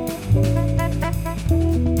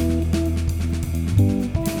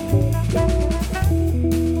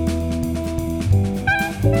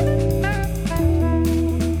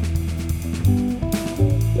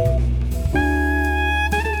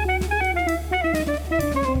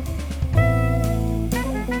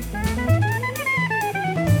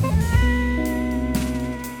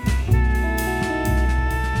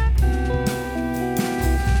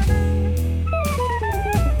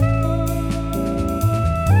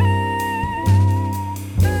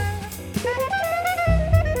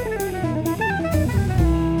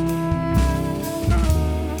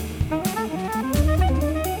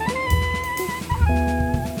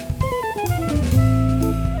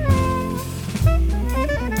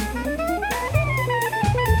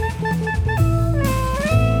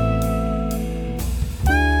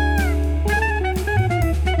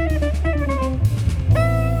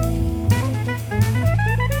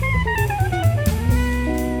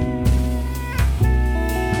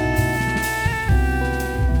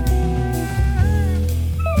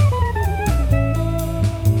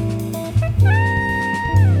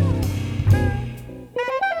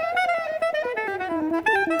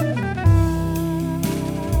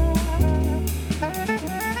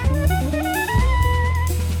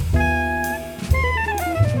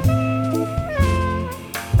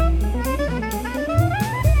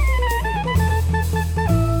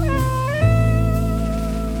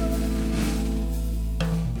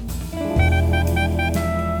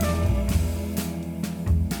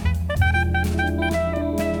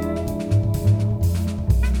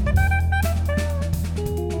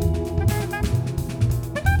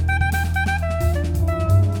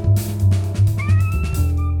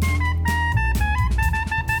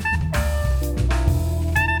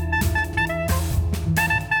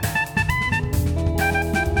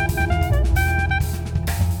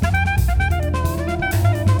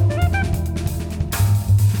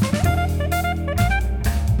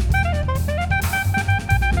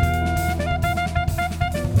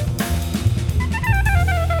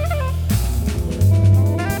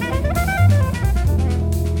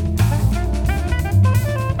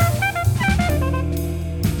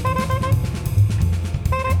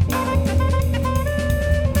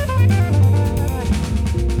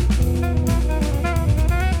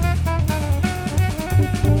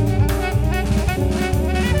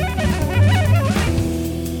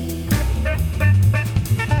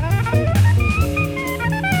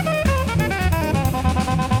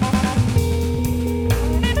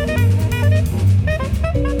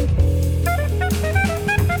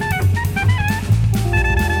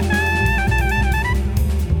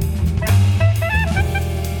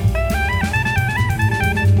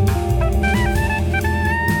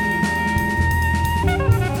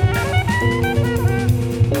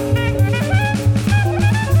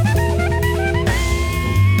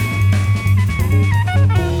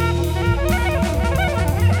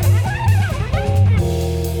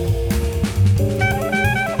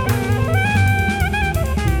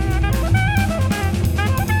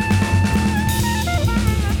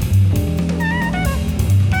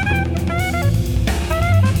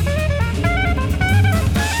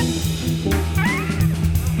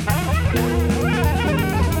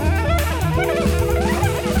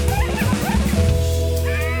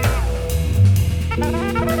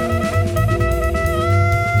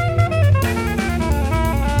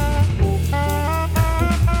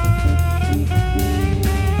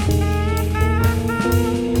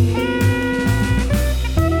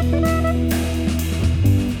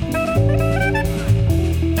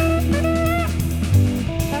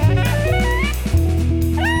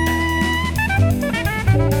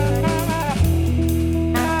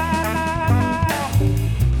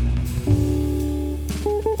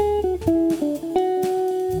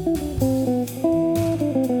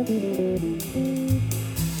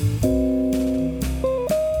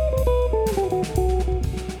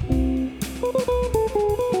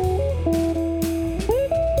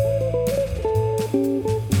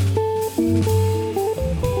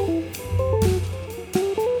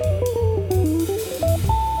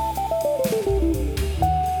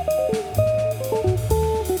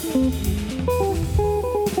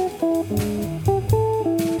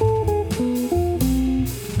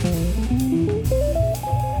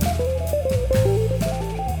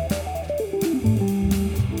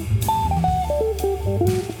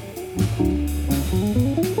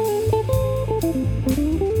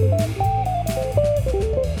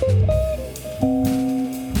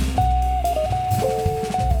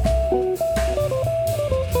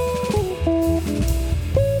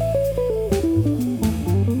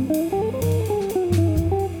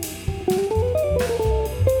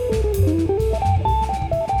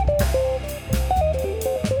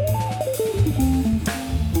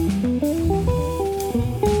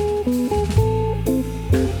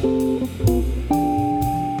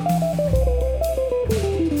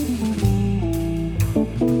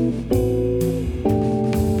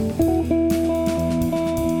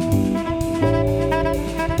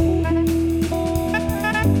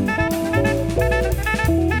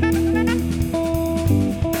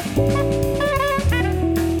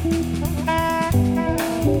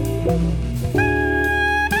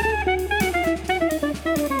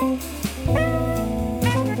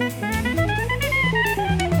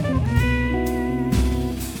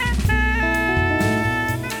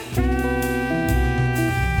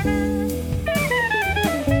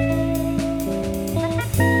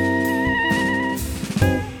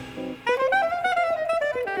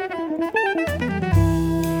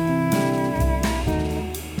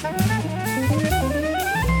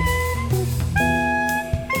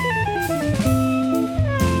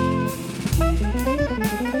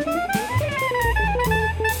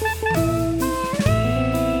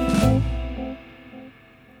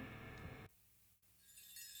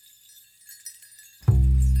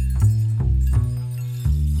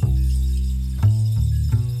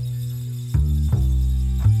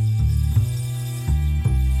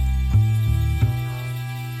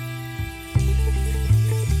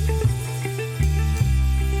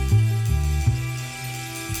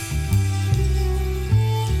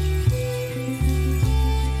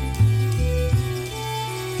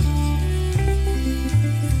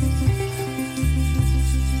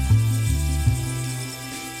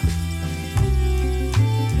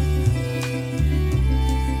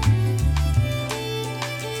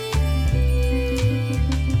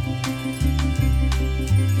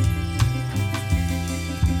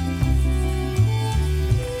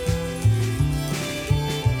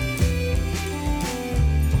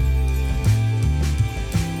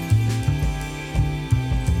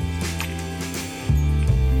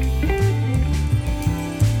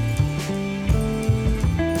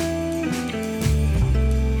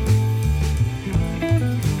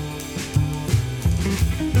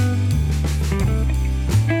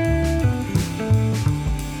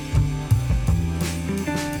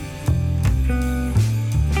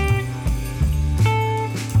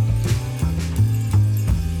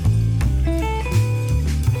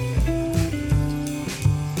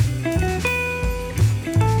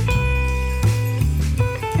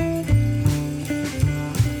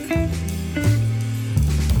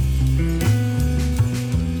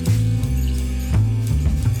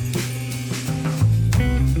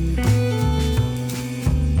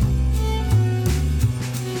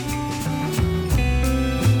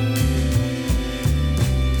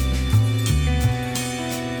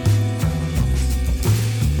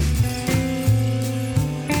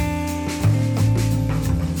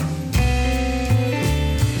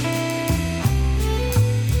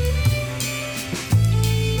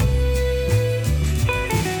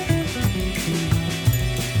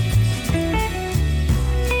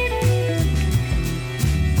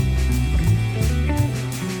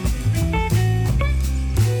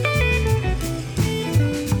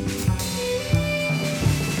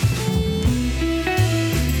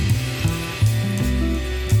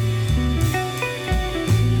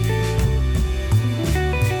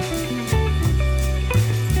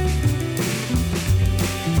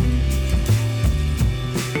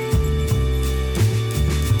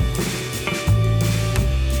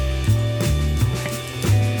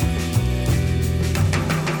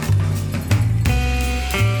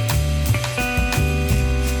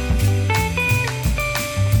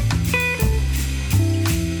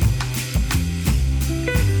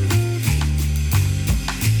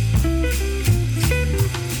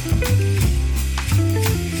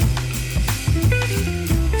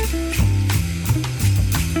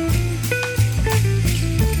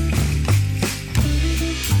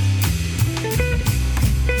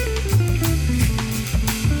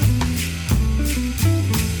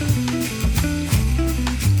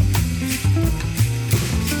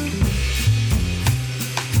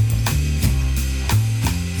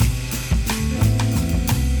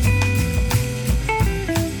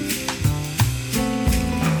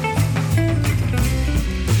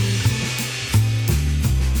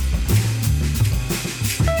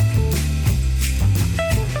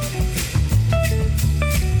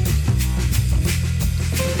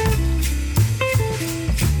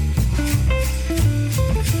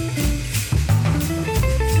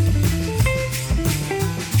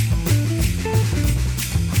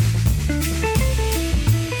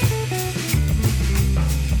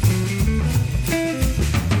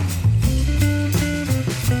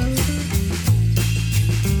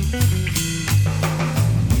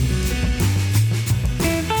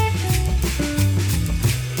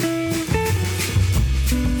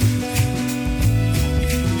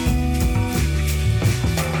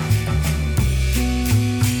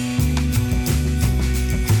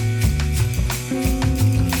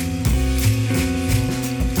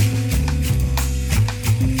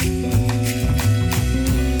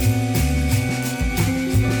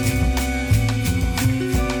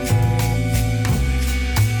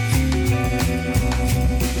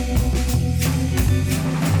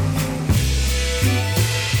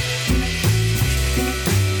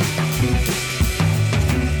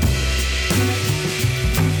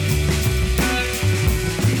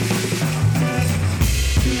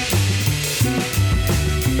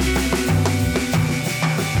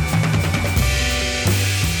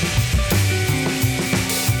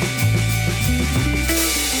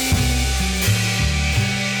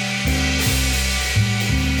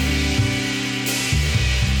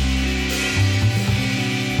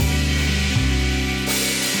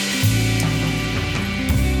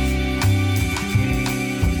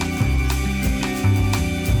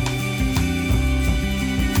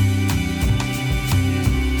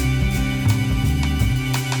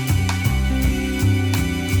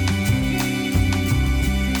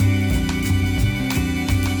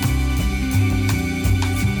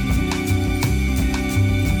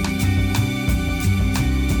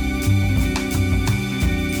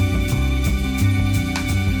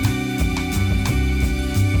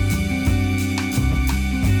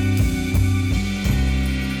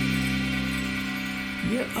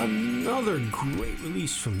 great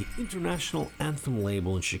release from the International Anthem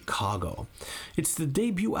label in Chicago. It's the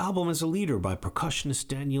debut album as a leader by percussionist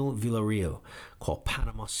Daniel Villarreal called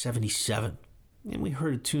Panama 77. And we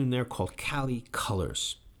heard a tune there called Cali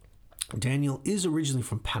Colors. Daniel is originally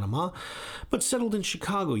from Panama, but settled in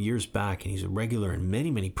Chicago years back, and he's a regular in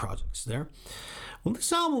many, many projects there. Well,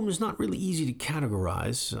 this album is not really easy to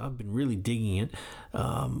categorize. I've been really digging it.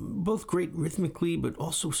 Both great rhythmically, but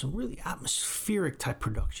also some really atmospheric type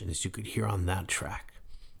production, as you could hear on that track.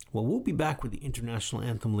 Well, we'll be back with the International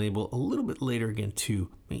Anthem label a little bit later again, too.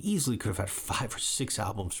 I easily could have had 5 or 6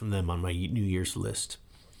 albums from them on my New Year's list.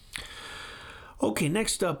 Okay,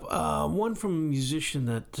 next up, one from a musician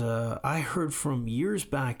that I heard from years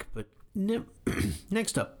back, but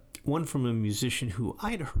next up, one from a musician who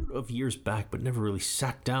I had heard of years back but never really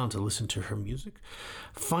sat down to listen to her music.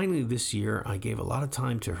 Finally, this year, I gave a lot of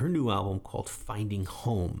time to her new album called Finding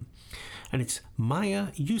Home. And it's Maya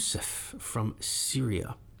Youssef from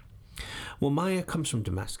Syria. Well, Maya comes from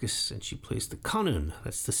Damascus, and she plays the kanun.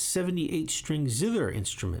 That's the 78-string zither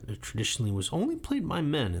instrument that traditionally was only played by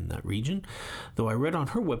men in that region, though I read on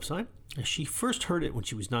her website that she first heard it when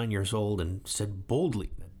she was 9 years old and said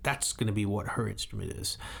boldly that that's going to be what her instrument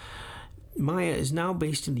is. Maya is now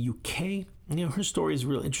based in the UK. Her story is a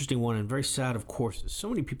real interesting one and very sad, of course, as so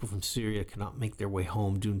many people from Syria cannot make their way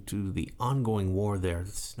home due to the ongoing war there.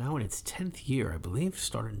 It's now in its 10th year, I believe,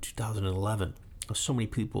 started in 2011. So many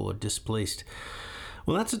people are displaced.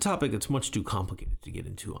 Well, that's a topic that's much too complicated to get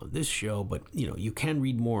into on this show, but you can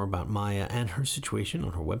read more about Maya and her situation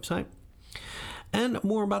on her website. And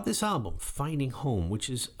more about this album, Finding Home, which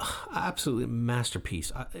is absolutely a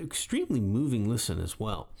masterpiece. Extremely moving listen as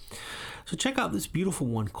well. So check out this beautiful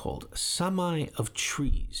one called Samai of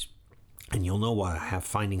Trees. And you'll know why I have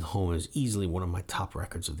Finding Home as easily one of my top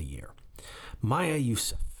records of the year. Maya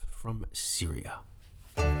Youssef from Syria.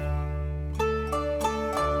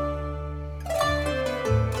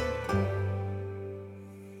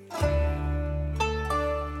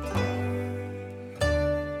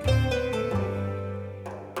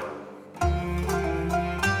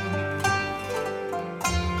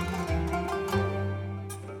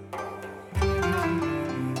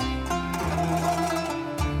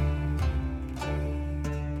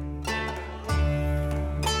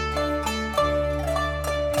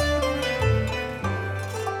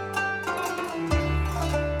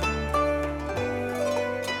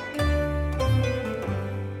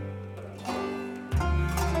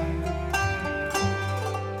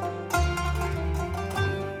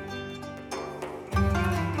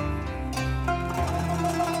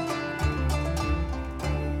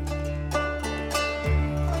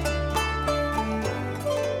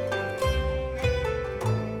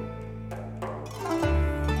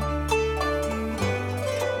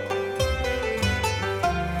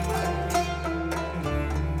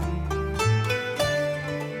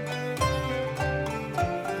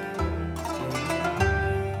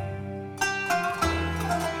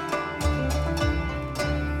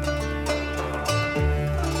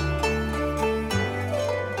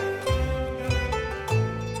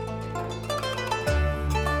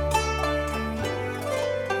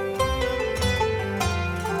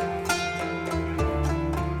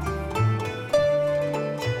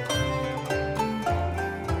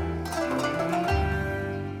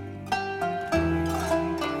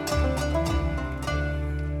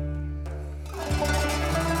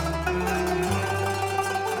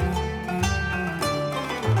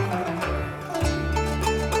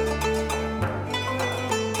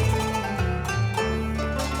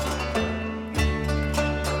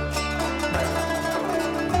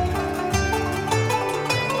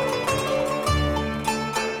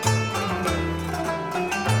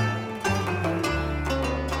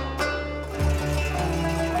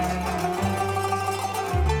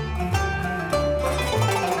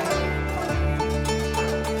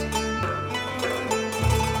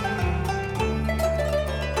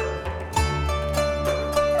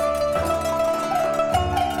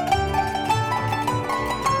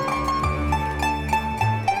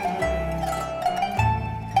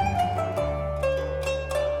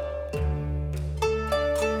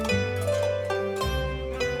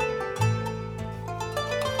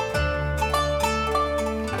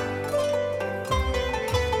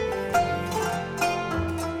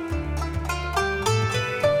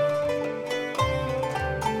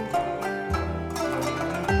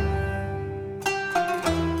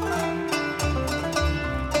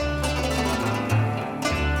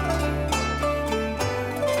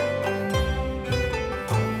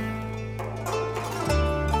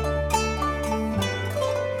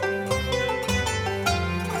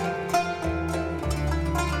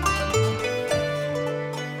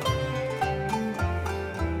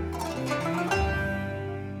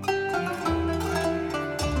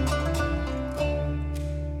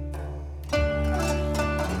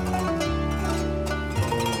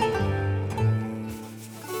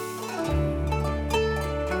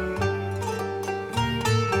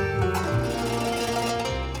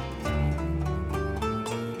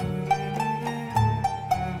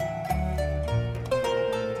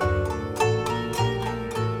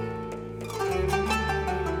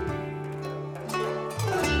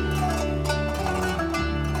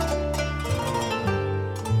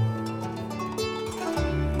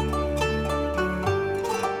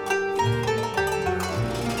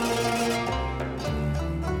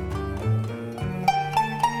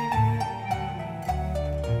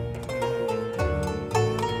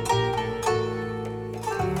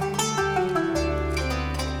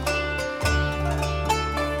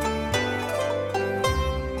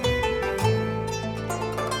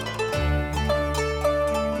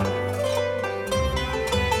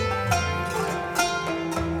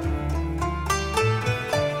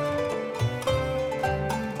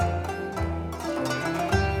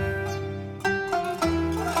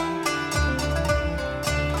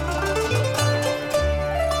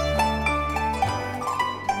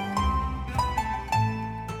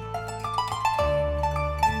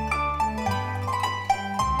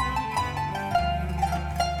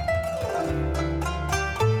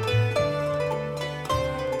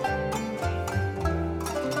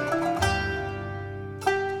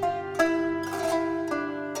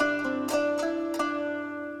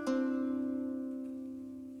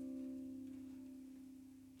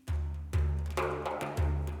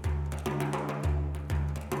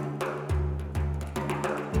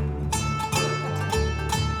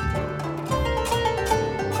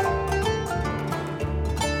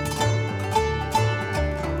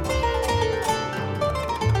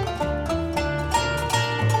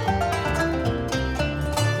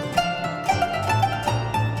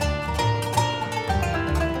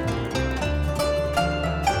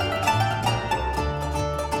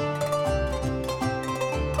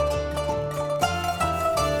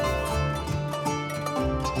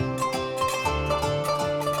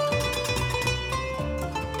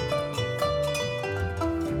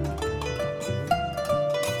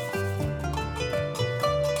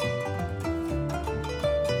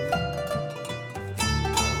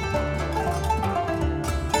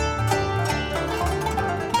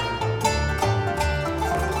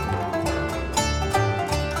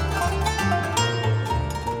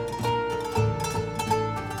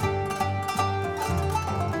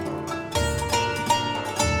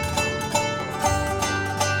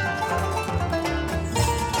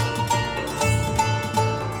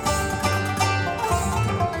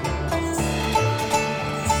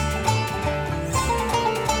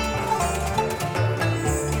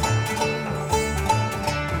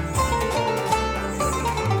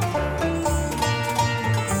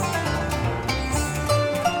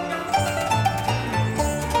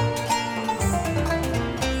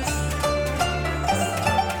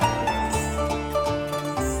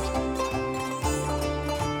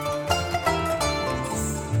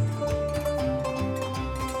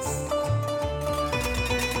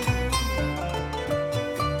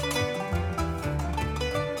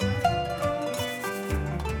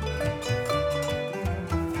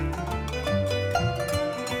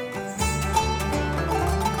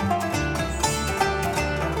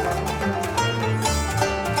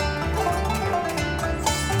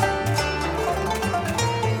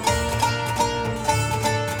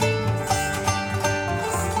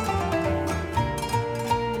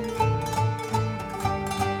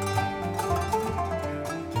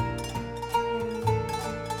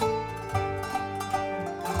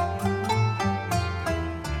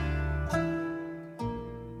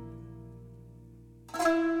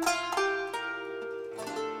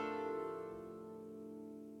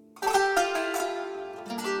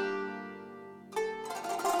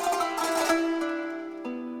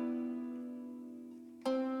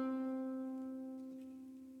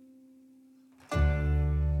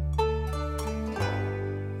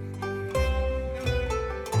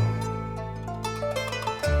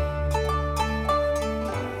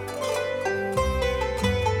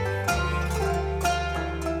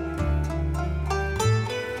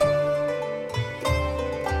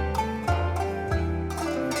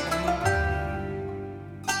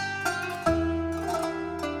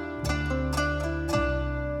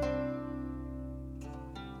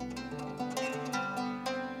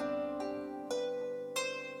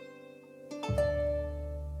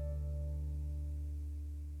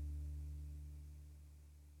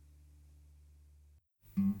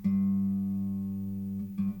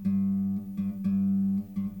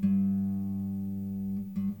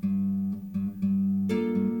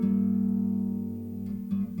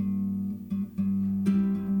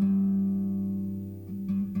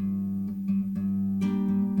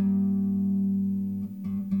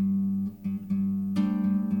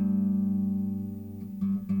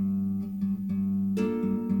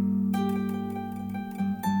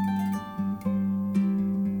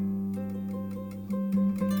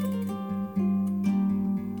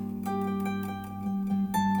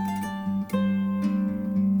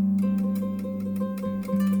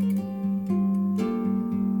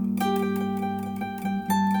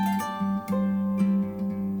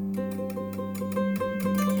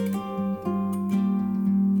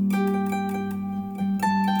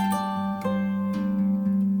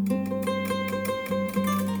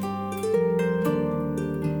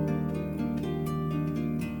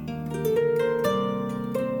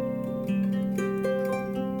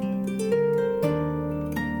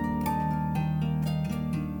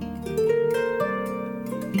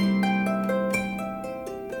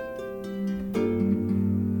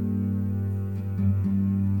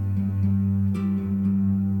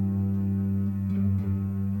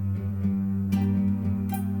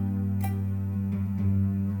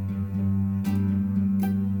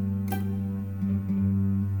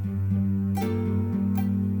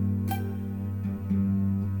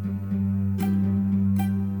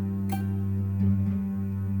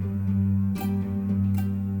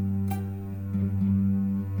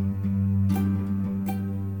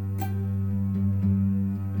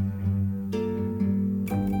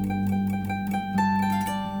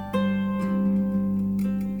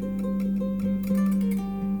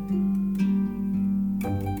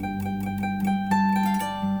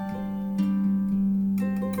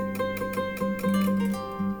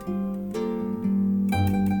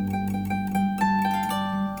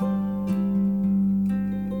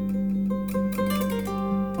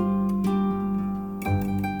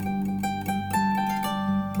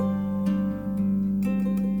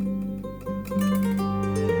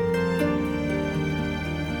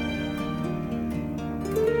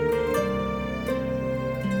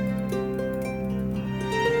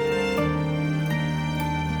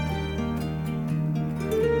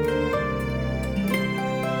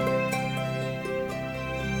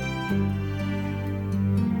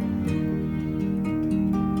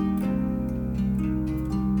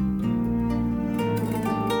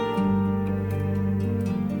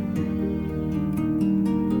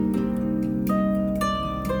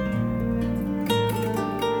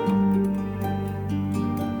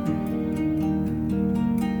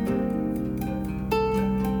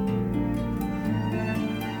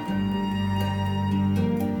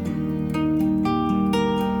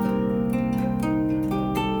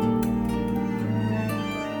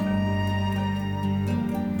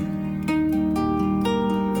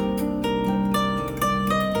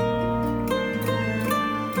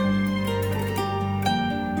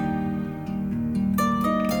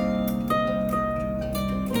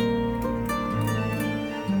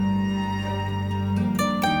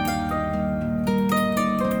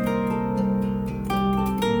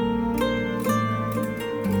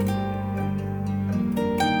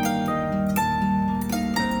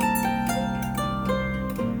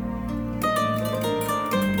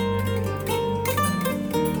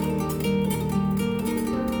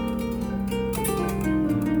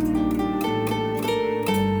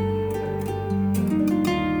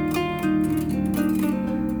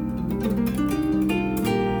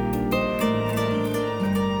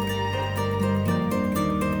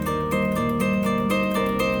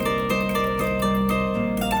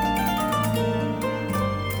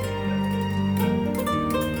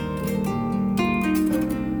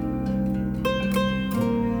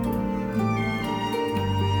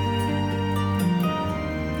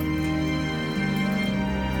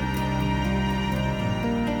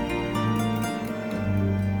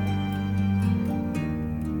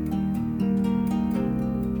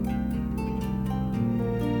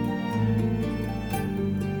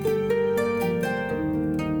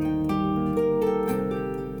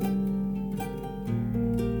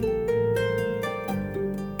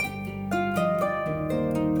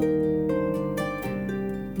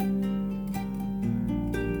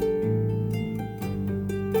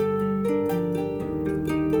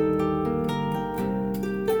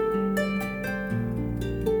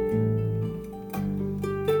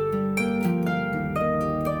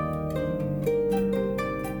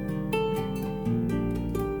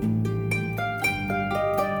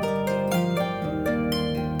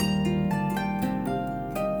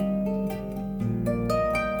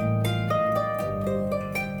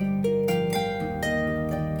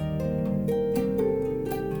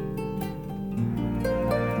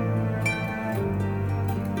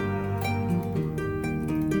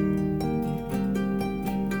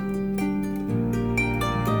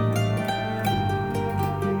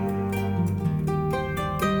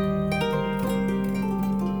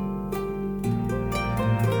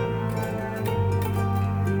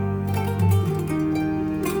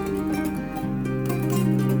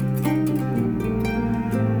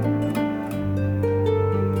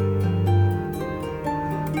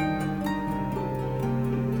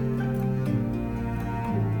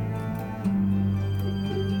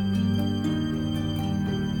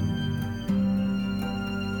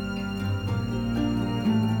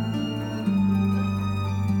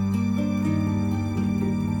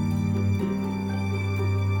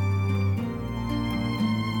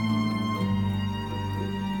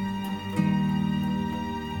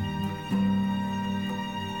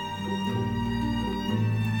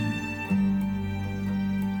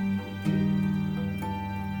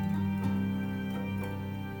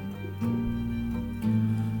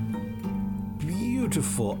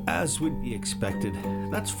 Beautiful, as would be expected.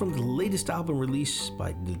 That's from the latest album release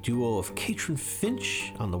by the duo of Catron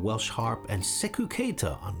Finch on the Welsh harp and Sekou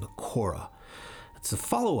Keita on the kora. It's a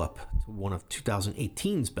follow-up to one of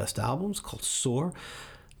 2018's best albums called Soar.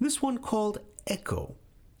 This one called Echo,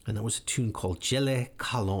 and that was a tune called Jele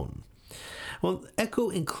Kalon. Well, Echo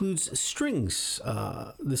includes strings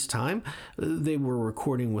this time. They were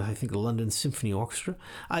recording with, I think, the London Symphony Orchestra.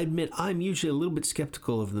 I admit I'm usually a little bit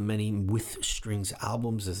skeptical of the many with strings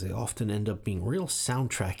albums, as they often end up being real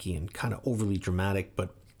soundtracky and kind of overly dramatic,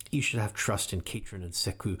 but you should have trust in Catron and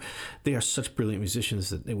Sekou. They are such brilliant musicians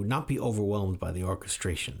that they would not be overwhelmed by the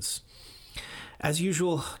orchestrations. As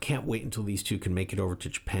usual, can't wait until these two can make it over to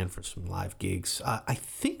Japan for some live gigs. I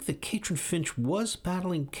think that Catron Finch was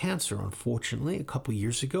battling cancer, unfortunately, a couple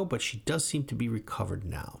years ago, but she does seem to be recovered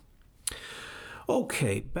now.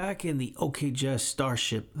 Okay, back in the OK Jazz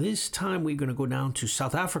Starship. This time we're going to go down to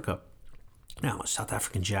South Africa. Now, South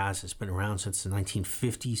African jazz has been around since the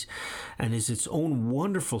 1950s and is its own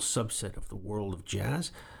wonderful subset of the world of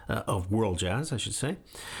jazz, of world jazz, I should say.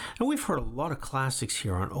 And we've heard a lot of classics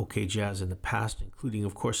here on OK Jazz in the past, including,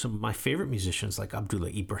 of course, some of my favorite musicians like Abdullah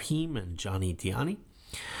Ibrahim and Johnny Diani.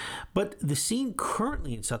 But the scene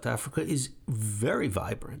currently in South Africa is very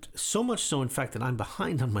vibrant, so much so, in fact, that I'm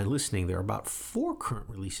behind on my listening. There are about 4 current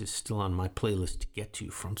releases still on my playlist to get to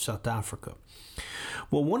from South Africa.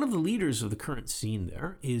 Well, one of the leaders of the current scene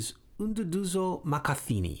there is Unduduzo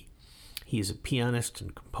Makathini. He is a pianist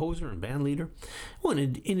and composer and band leader. Well,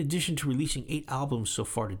 in addition to releasing 8 albums so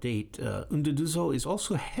far to date, Unduduzo is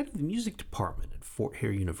also head of the music department at Fort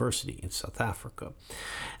Hare University in South Africa,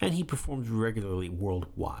 and he performs regularly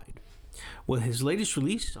worldwide. Well, his latest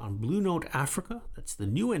release on Blue Note Africa, that's the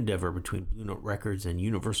new endeavor between Blue Note Records and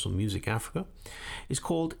Universal Music Africa, is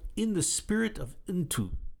called In the Spirit of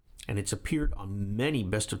Untu, and it's appeared on many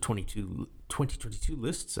Best of 2022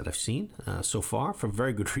 lists that I've seen so far, for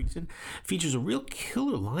very good reason. It features a real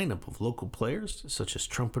killer lineup of local players, such as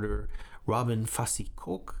trumpeter Robin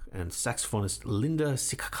Fassi-Kok and saxophonist Linda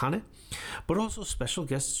Sikakane, but also special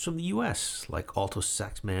guests from the US, like alto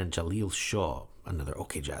saxman Jalil Shaw, another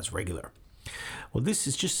OK Jazz regular. Well, this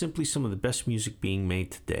is just simply some of the best music being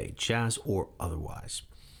made today, jazz or otherwise.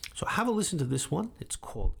 So have a listen to this one. It's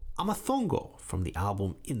called Amathongo, from the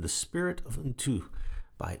album In the Spirit of Untu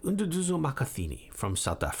by Unduduzo Makathini from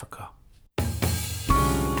South Africa.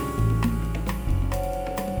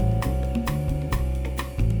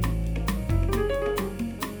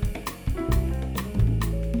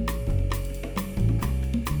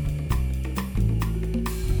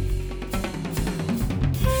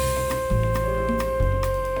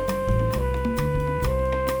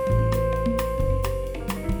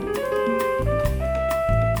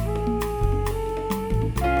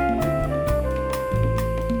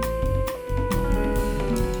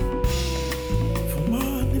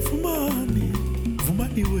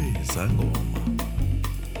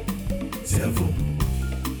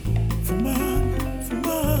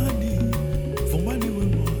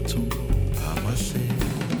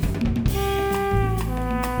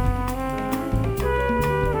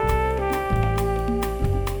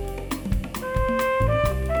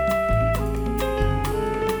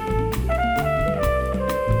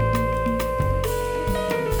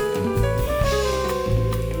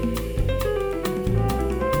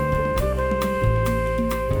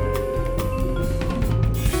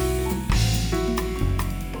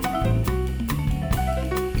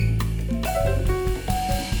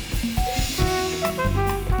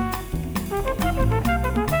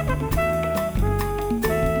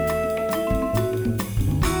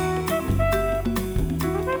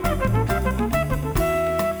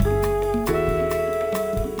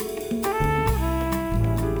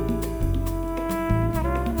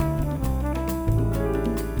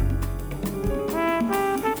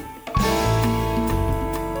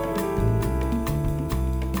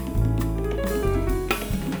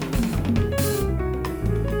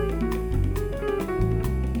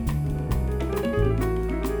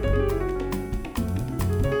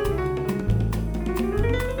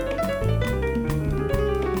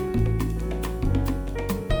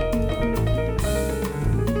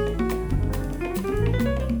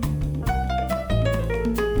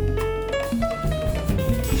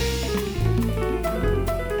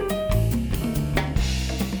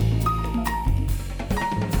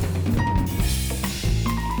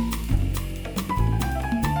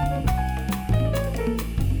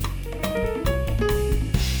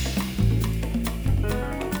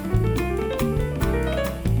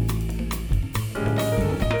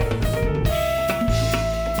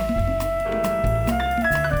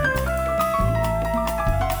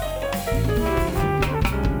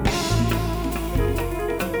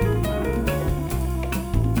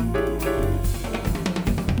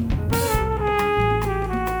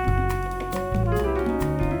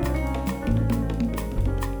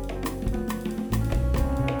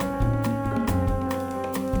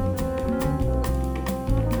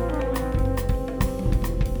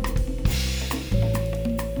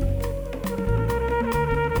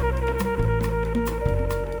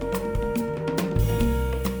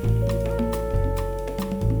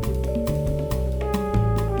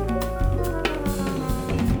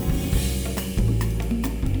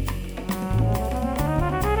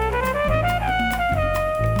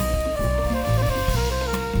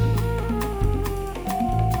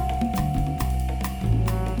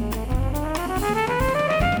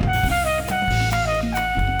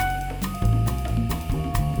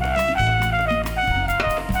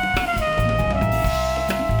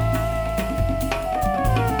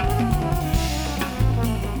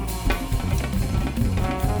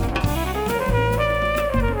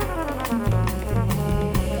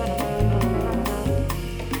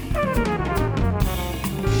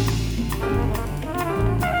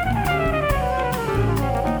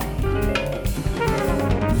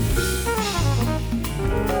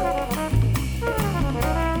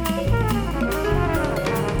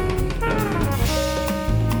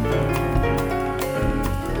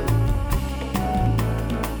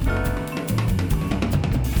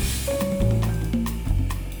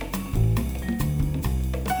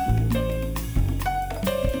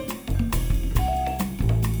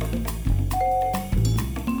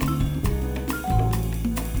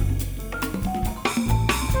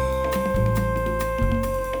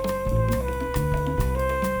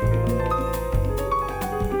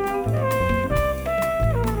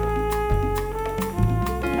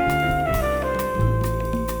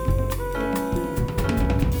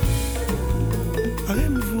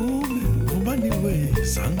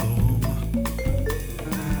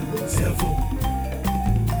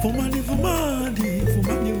 Vumani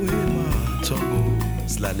wema Tongo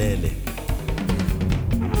Slalele.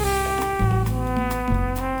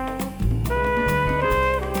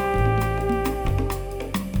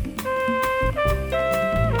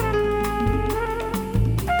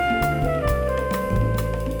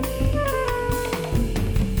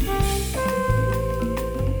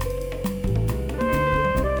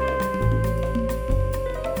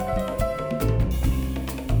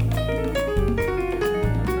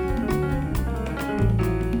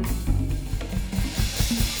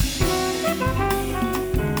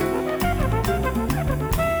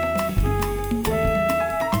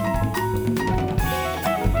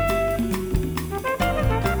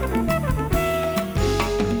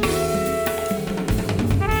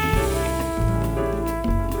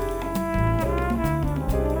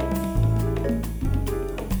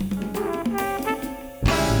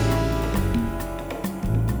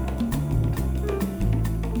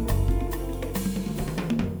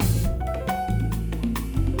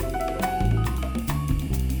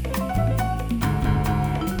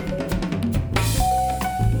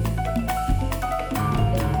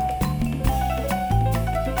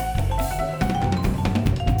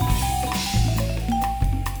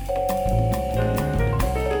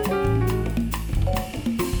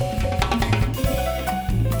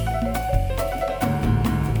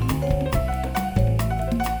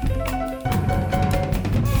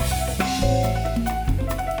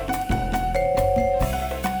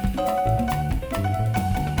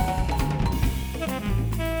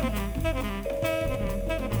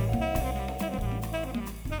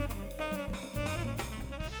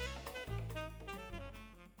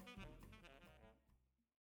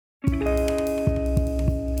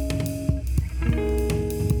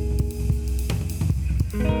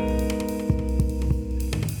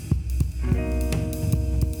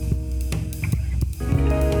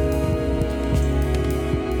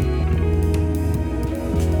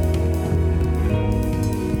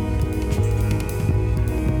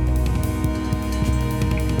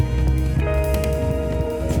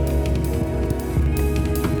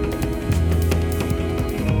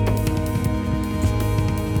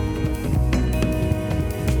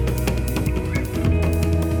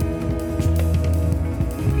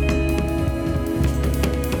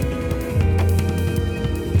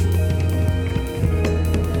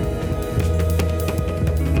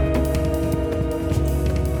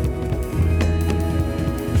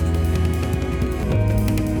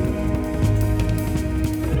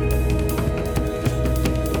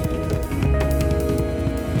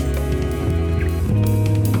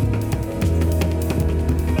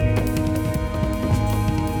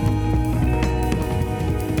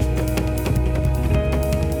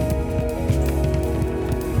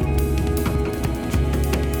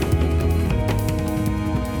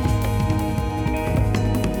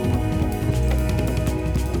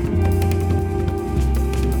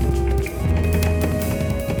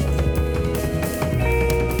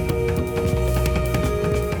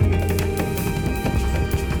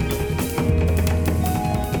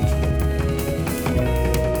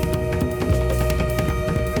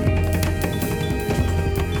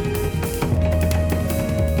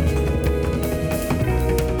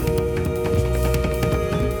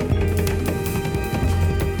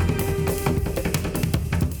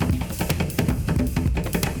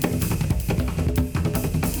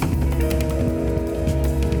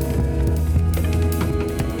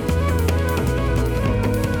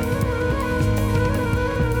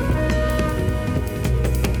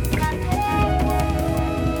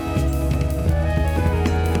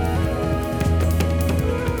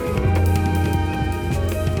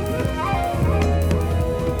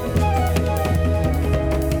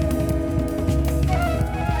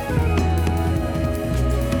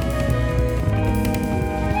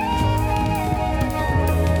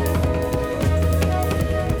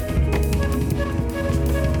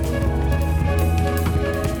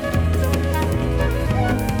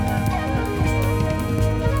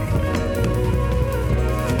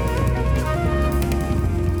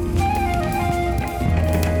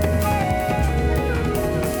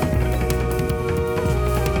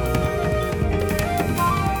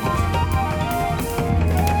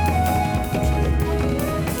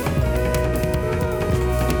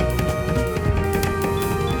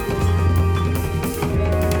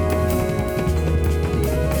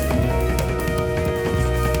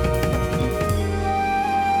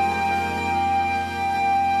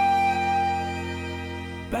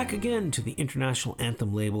 Back again to the International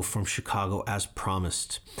Anthem label from Chicago as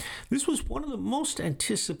promised. This was one of the most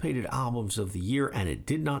anticipated albums of the year, and it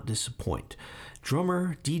did not disappoint.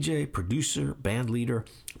 drummer, DJ, producer, band leader,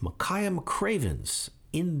 Makaya McCraven's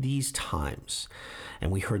In These Times.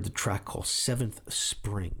 And we heard the track called Seventh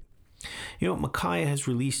Spring. You know, Makaya has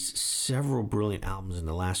released several brilliant albums in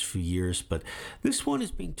the last few years, but this one is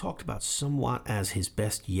being talked about somewhat as his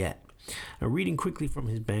best yet. Now, reading quickly from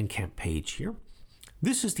his Bandcamp page here,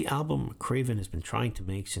 this is the album McCraven has been trying to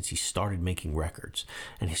make since he started making records,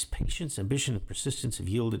 and his patience, ambition, and persistence have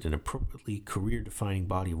yielded an appropriately career-defining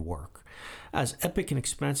body of work. As epic and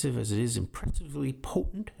expansive as it is impressively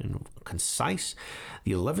potent and concise,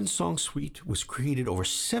 the 11-song suite was created over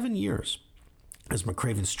 7 years as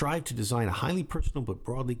McCraven strived to design a highly personal but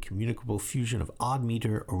broadly communicable fusion of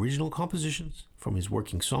odd-meter original compositions from his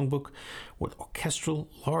working songbook with orchestral,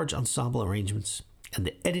 large ensemble arrangements and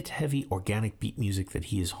the edit-heavy organic beat music that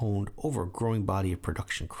he has honed over a growing body of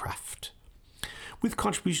production craft. With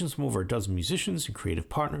contributions from over a dozen musicians and creative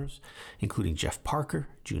partners, including Jeff Parker,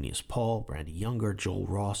 Junius Paul, Brandy Younger, Joel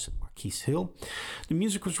Ross, and Marquise Hill, the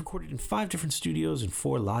music was recorded in 5 different studios and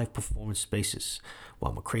 4 live performance spaces,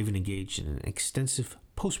 while McCraven engaged in an extensive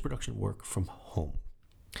post-production work from home.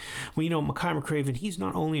 Well, you know, Makaya McCraven, he's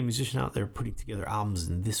not only a musician out there putting together albums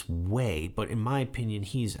in this way, but in my opinion,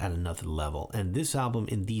 he's at another level. And this album,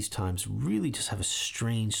 In These Times, really just have a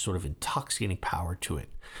strange sort of intoxicating power to it.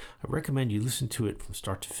 I recommend you listen to it from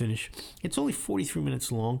start to finish. It's only 43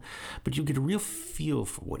 minutes long, but you'll get a real feel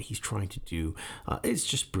for what he's trying to do. It's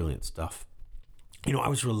just brilliant stuff. You know, I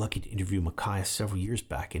was real lucky to interview Makaya several years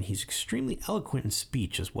back, and he's extremely eloquent in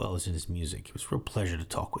speech as well as in his music. It was a real pleasure to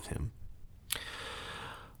talk with him.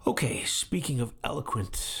 Okay, speaking of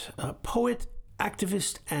eloquent, poet,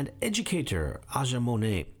 activist, and educator Aja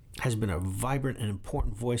Monet has been a vibrant and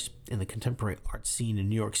important voice in the contemporary art scene in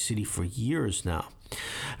New York City for years now.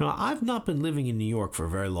 Now, I've not been living in New York for a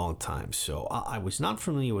very long time, so I was not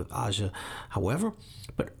familiar with Aja. However,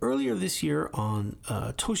 but earlier this year on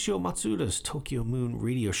Toshio Matsuda's Tokyo Moon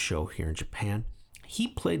radio show here in Japan, he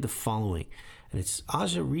played the following, and it's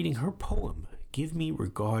Aja reading her poem, Give My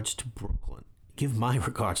Regards to Brooklyn,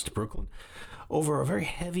 over a very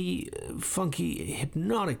heavy, funky,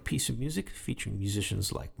 hypnotic piece of music featuring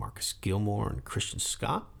musicians like Marcus Gilmore and Christian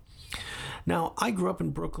Scott. Now, I grew up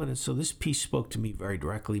in Brooklyn, and so this piece spoke to me very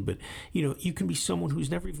directly, but, you know, you can be someone who's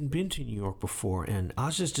never even been to New York before, and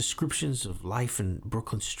Aja's descriptions of life in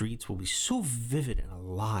Brooklyn streets will be so vivid and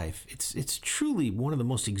alive. It's truly one of the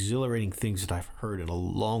most exhilarating things that I've heard in a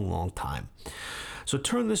long, long time. So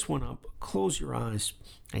turn this one up, close your eyes,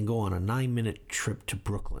 and go on a 9-minute trip to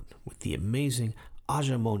Brooklyn with the amazing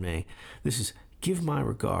Aja Monet. This is Give My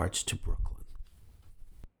Regards to Brooklyn.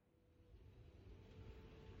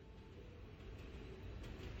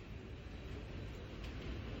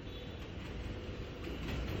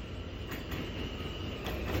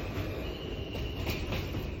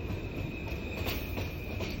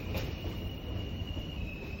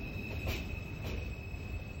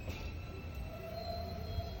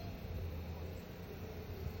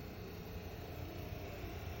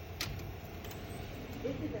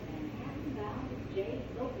 This is a Manhattan-bound J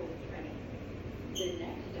local train. The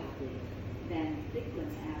next stop is Van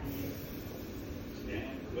Sicklen Avenue.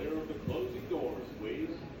 Stand clear of the closing doors,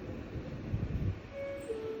 please.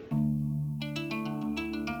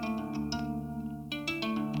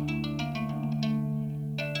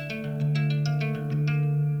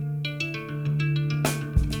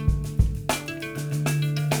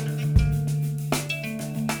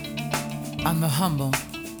 I'm the humble.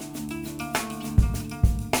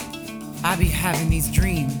 I be having these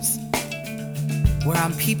dreams where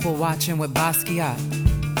I'm people watching with Basquiat,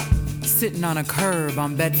 sitting on a curb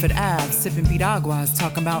on Bedford Ave, sipping piraguas,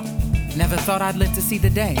 talking about never thought I'd live to see the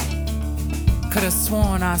day. Could've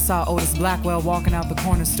sworn I saw Otis Blackwell walking out the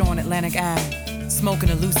corner store on Atlantic Ave,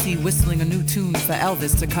 smoking a Lucy, whistling a new tune for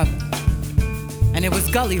Elvis to cover. And it was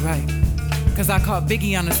gully right, cause I caught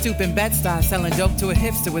Biggie on a stoop in Bed-Stuy selling dope to a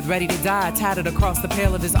hipster with Ready to Die tatted across the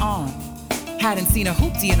pale of his arm. Hadn't seen a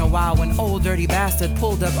hoopty in a while when old dirty bastard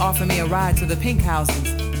pulled up offering me a ride to the pink houses.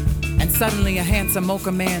 And suddenly a handsome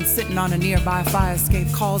mocha man sitting on a nearby fire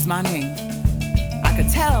escape calls my name. I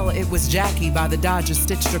could tell it was Jackie by the Dodger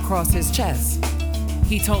stitched across his chest.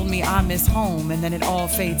 He told me I miss home and then it all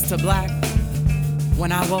fades to black.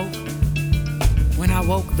 When I woke,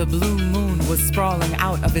 the blue moon was sprawling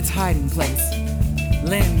out of its hiding place,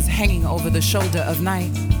 limbs hanging over the shoulder of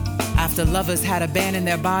night. After lovers had abandoned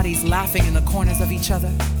their bodies, laughing in the corners of each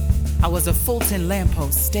other, I was a Fulton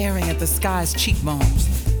lamppost staring at the sky's cheekbones,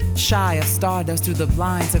 shy of stardust through the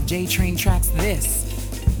blinds of J-Train tracks.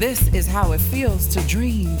 This is how it feels to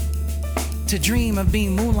dream of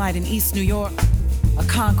being moonlight in East New York, A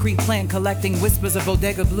concrete plant collecting whispers of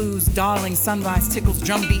bodega blues. Darling sunrise tickles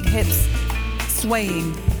drumbeat hips.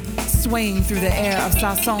 Swaying through the air of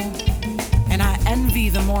Sasson. And I envy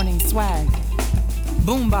the morning swag.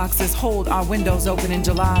 Boomboxes hold our windows open in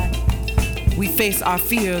July. We face our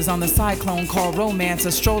fears on the cyclone called romance.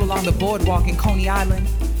 A stroll along the boardwalk in Coney Island.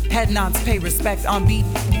 Head nods pay respect on beat.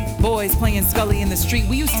 Boys playing Scully in the street.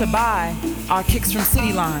 We used to buy our kicks from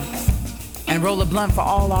City Line and roll a blunt for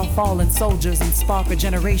all our fallen soldiers and spark a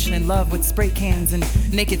generation in love with spray cans and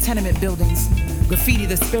naked tenement buildings. Graffiti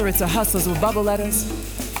the spirits of hustlers with bubble letters.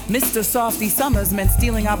 Mr. Softy Summers meant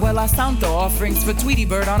stealing Abuela Santo offerings for Tweety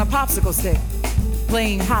Bird on a popsicle stick.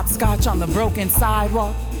 Playing hopscotch on the broken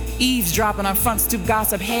sidewalk. Eavesdropping on front stoop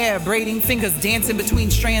gossip, hair braiding, fingers dancing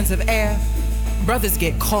between strands of air. Brothers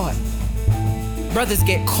get caught. Brothers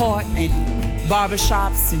get caught in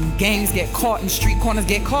barbershops, and gangs get caught, and street corners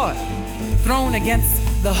get caught. Thrown against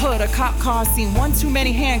the hood of cop cars, seen one too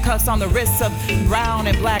many handcuffs on the wrists of brown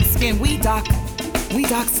and black skin. We dock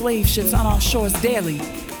slave ships on our shores daily.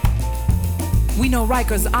 We know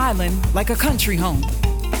Rikers Island like a country home.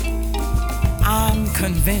 I'm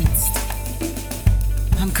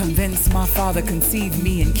convinced my father conceived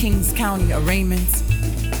me in Kings County arraignments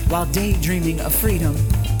while daydreaming of freedom.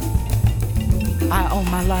 I owe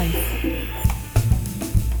my life.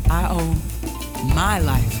 I owe my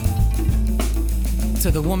life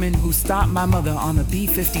to the woman who stopped my mother on the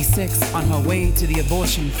B-56 on her way to the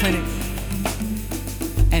abortion clinic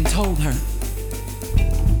and told her,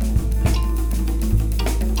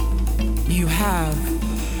 "You have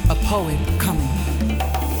a poet coming."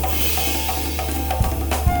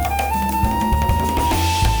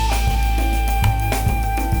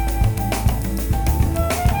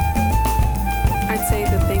 I'd say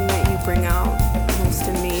the thing that you bring out most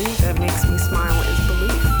in me that makes me smile is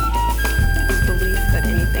belief. Is belief that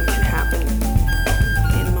anything can happen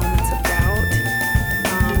in moments of doubt.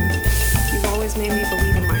 You've always made me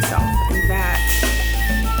believe in myself, and that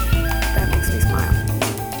makes me smile.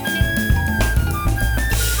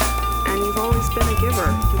 And you've always been a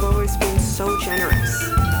giver. You've always been so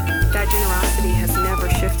generous. That generosity has never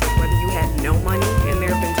shifted, whether you had no money, and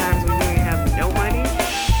there have been times when you didn't have no money,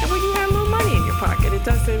 and when you have a little money in your pocket, it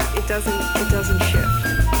doesn't shift.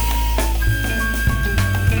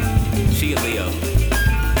 She a Leo.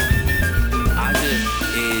 Aja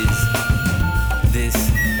is this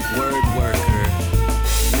word worker,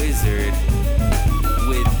 wizard,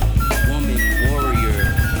 with woman warrior,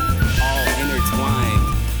 all intertwined.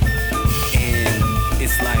 And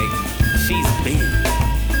it's like she's been.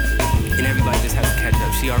 And everybody just has to catch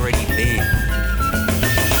up. She already been.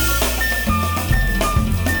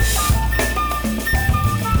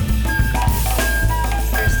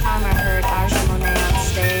 First time I heard Aja Monet on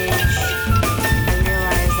stage, I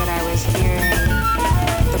realized that I was hearing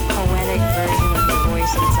the poetic version of the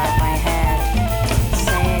voice inside my head,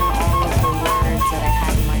 saying all of the words that I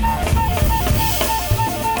had in my heart.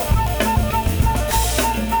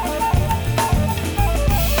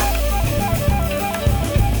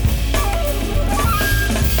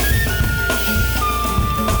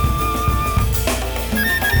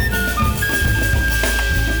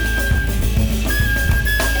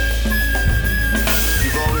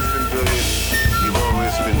 You've always been brilliant. You've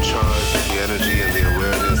always been charged with the energy and the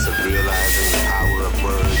awareness of realizing the power of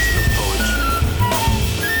words and of poetry.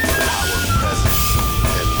 The power of presence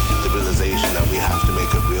and the realization that we have to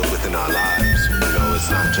make it real within our lives. You know, it's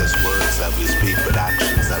not just words that we speak, but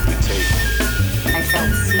actions that we take. I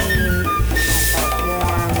felt seen, I felt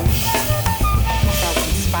warm, I felt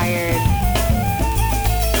inspired,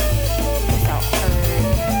 I felt heard,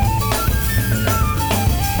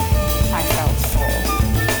 I felt full.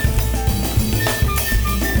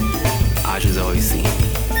 Aja's always seen me.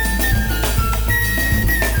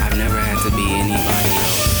 I've never had to be anybody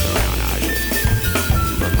else around Aja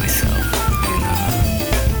but myself. And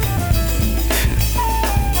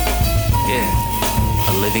yeah,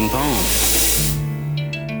 a living poem.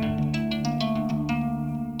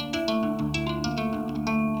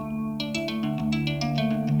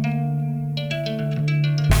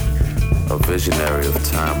 A visionary of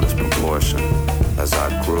timeless proportion. As I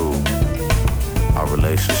grew, our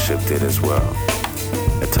relationship did as well.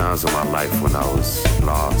 At times in my life when I was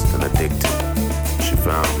lost and addicted, she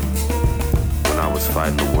found me. When I was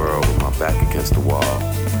fighting the world with my back against the wall,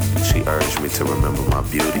 she urged me to remember my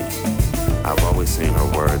beauty. I've always seen her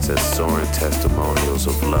words as soaring testimonials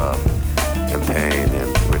of love and pain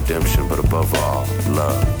and redemption, but above all,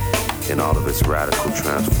 love in all of its radical,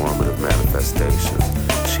 transformative manifestations.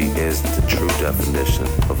 She is the true definition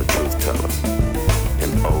of a truth teller.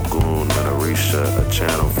 And Ogun and Orisha, a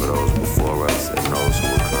channel for those before us and those who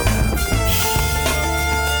will come after.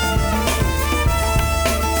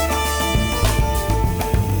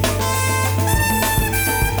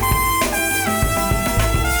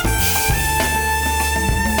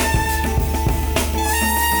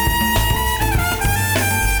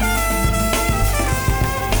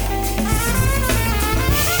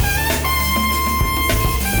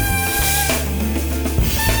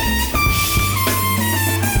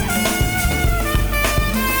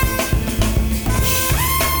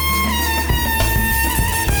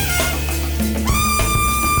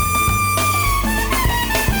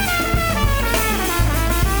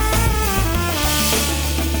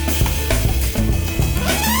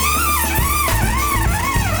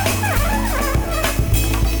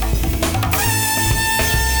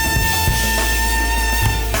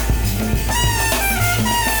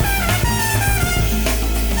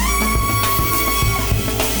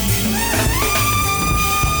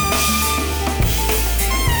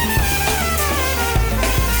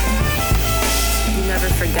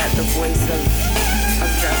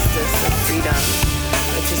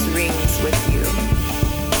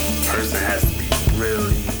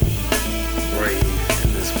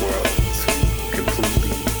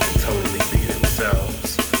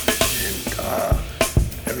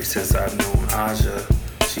 Since I've known Aja,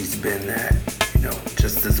 she's been that,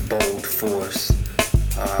 just this bold force,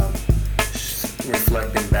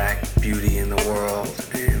 reflecting back beauty in the world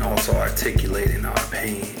and also articulating our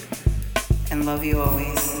pain. And love you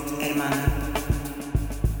always, hermana.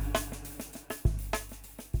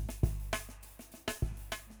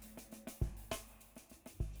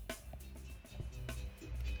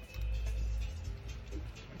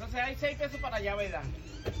 Entonces hay 6 pesos para allá, ¿verdad?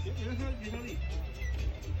 Yo no vi.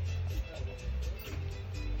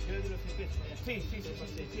 Sí,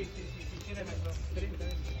 tiene razón. 30.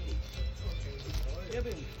 Ya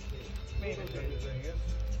veo. Mira,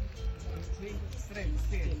 sí, 30,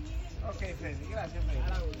 sí. Ok, Freddy, gracias, Freddy.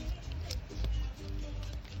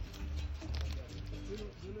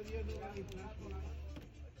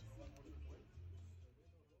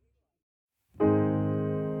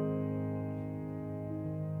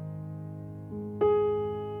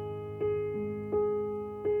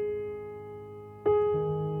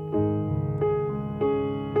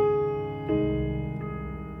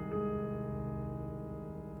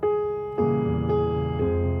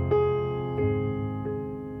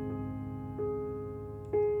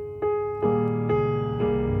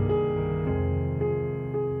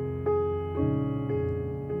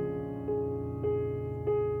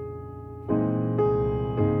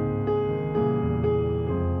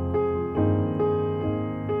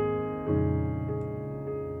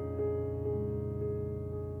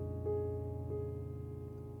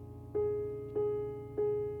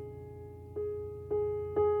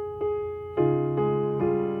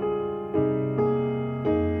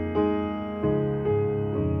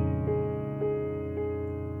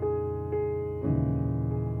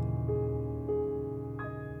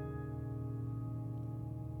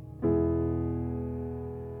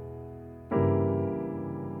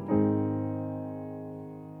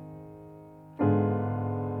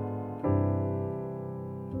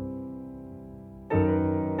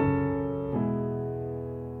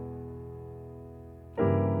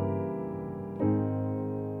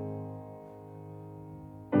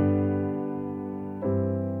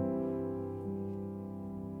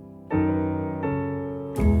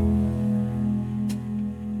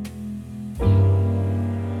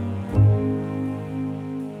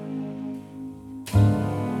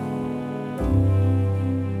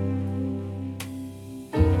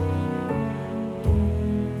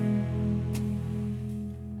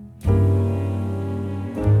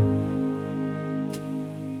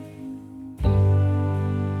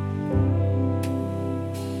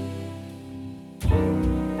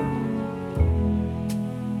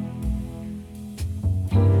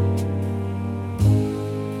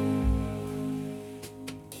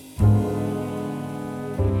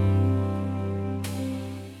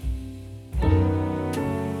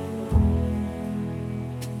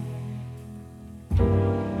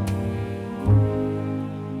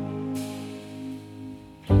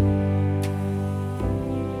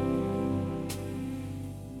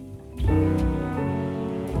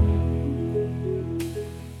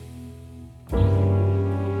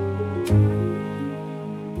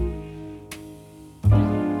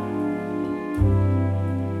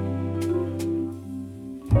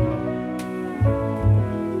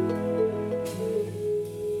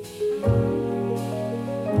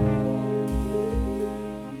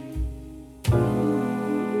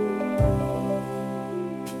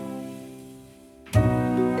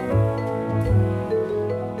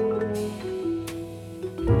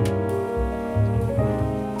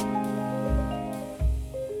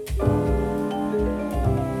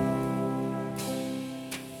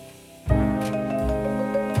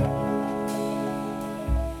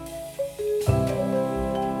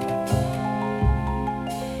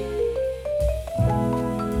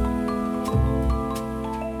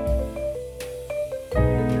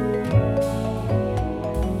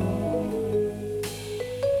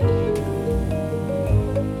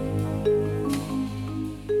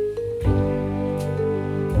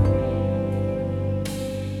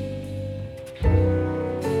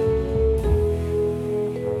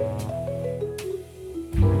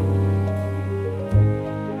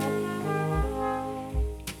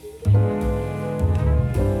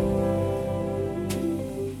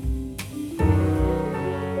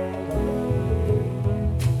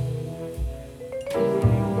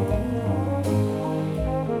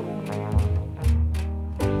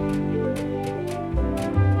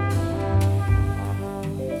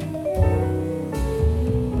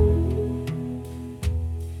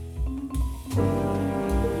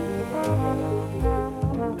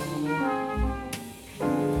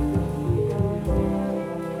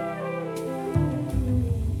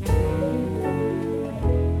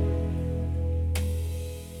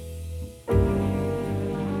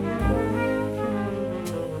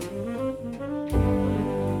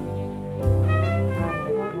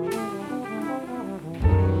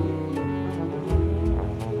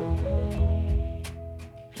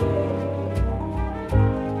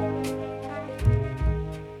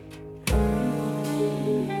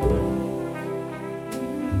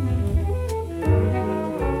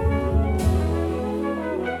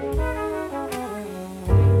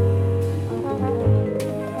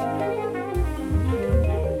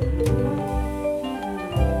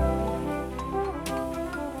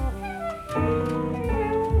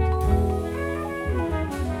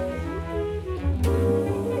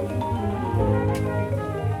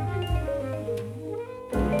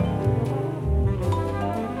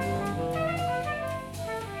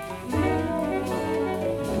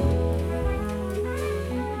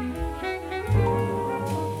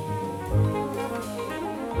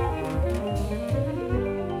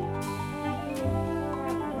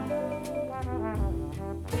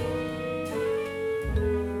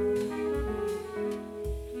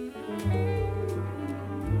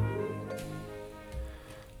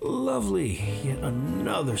 Lovely. Yet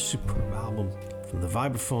another superb album from the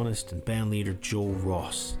vibraphonist and bandleader Joe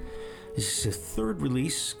Ross. This is his third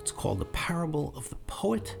release. It's called The Parable of the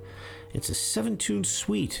Poet. It's a 7-tune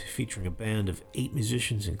suite featuring a band of 8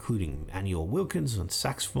 musicians, including Manuel Wilkins on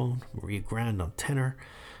saxophone, Maria Grand on tenor,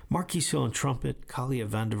 Marquis Hill on trumpet, Kalia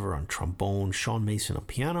Vandiver on trombone, Sean Mason on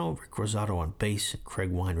piano, Rick Rosato on bass, and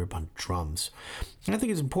Craig Weinrib on drums. And I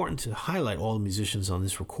think it's important to highlight all the musicians on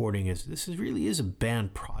this recording, as this really is a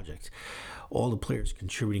band project. All the players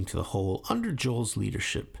contributing to the whole under Joel's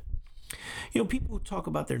leadership. You know, people who talk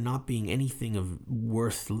about there not being anything of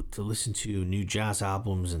worth to listen to new jazz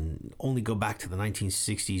albums and only go back to the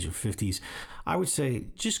 1960s or 50s, I would say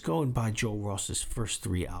just go and buy Joe Ross's first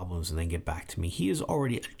 3 albums and then get back to me. He is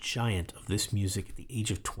already a giant of this music at the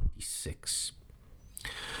age of 26.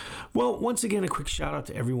 Well, once again, a quick shout out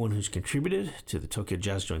to everyone who's contributed to the Tokyo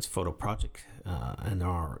Jazz Joints photo project and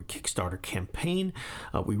our Kickstarter campaign.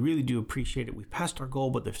 We really do appreciate it. We've passed our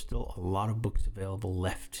goal, but there's still a lot of books available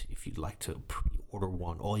left. If you'd like to pre-order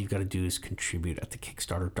one, all you've got to do is contribute at the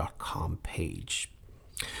Kickstarter.com page.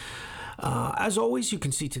 As always, you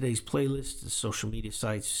can see today's playlist, the social media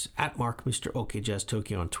sites, at Mark Mr. OK Jazz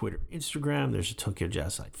Tokyo on Twitter, Instagram. There's a Tokyo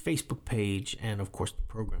Jazz Site Facebook page, and of course the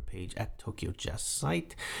program page at Tokyo Jazz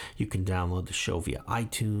Site. You can download the show via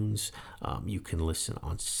iTunes. You can listen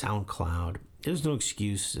on SoundCloud. There's no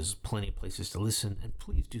excuse. There's plenty of places to listen, and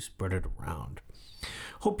please do spread it around.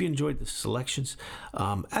 Hope you enjoyed the selections.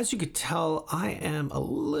 As you could tell, I am a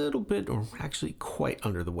little bit, or actually quite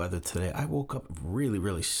under the weather today. I woke up really,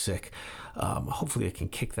 really sick. Hopefully I can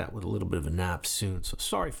kick that with a little bit of a nap soon. So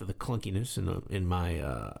sorry for the clunkiness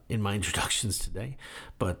in my introductions today,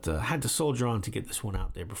 but had to soldier on to get this one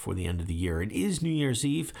out there before the end of the year. It is New Year's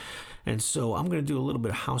Eve, and so I'm going to do a little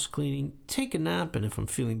bit of house cleaning, take a nap, and if I'm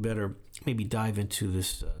feeling better, maybe dive into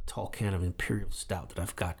this tall can of Imperial Stout that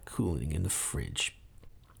I've got cooling in the fridge.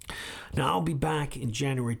 Now, I'll be back in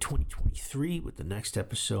January 2023 with the next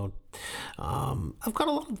episode. I've got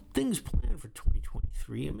a lot of things planned for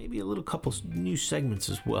 2023 and maybe a little couple new segments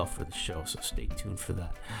as well for the show, so stay tuned for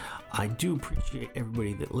that. I do appreciate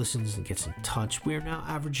everybody that listens and gets in touch. We are now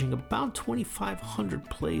averaging about 2,500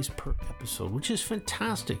 plays per episode, which is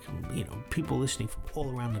fantastic. You know, people listening from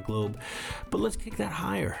all around the globe. But let's kick that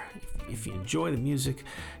higher. If you enjoy the music,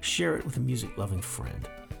 share it with a music-loving friend.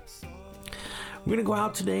 We're going to go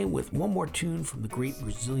out today with one more tune from the great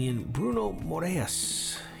Brazilian Bruno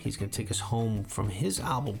Moraes. He's going to take us home from his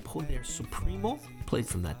album Poder Supremo. Played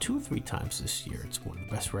from that 2 or 3 times this year. It's one of the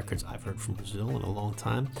best records I've heard from Brazil in a long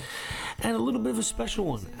time. And a little bit of a special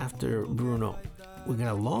one after Bruno. We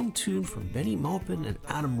got a long tune from Benny Maupin and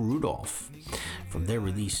Adam Rudolph from their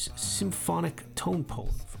release Symphonic Tone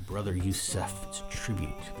Poem from Brother Youssef. It's a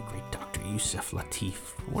tribute to the great Dr. Youssef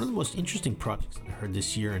Lateef. One of the most interesting projects that I heard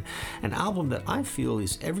this year, and an album that I feel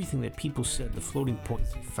is everything that people said the Floating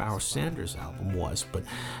Points and Pharoah Sanders album was, but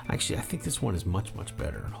actually I think this one is much, much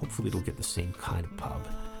better, and hopefully it'll get the same kind of pub.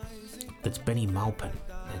 That's Benny Maupin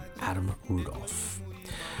and Adam Rudolph.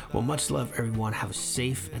 Well, much love, everyone. Have a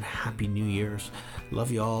safe and happy New Year's.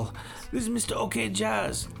 Love you all. This is Mr. OK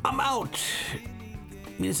Jazz. I'm out.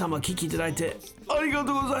 皆様聞きいただいてありが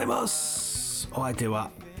とうございます。お相手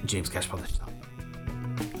は James Cashpaw でした。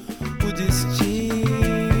 O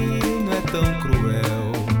destino é tão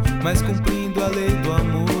cruel, mas cumprindo a lei do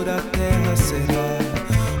amor, a terra será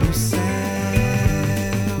o céu.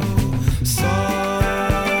 Só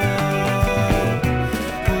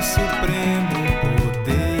o supremo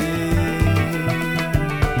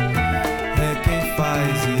é quem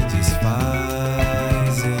faz e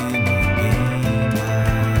desfaz em ninguém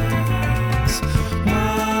mais.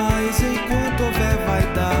 Mas enquanto houver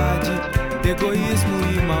vaidade, egoísmo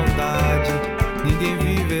e maldade, ninguém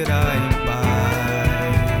viverá em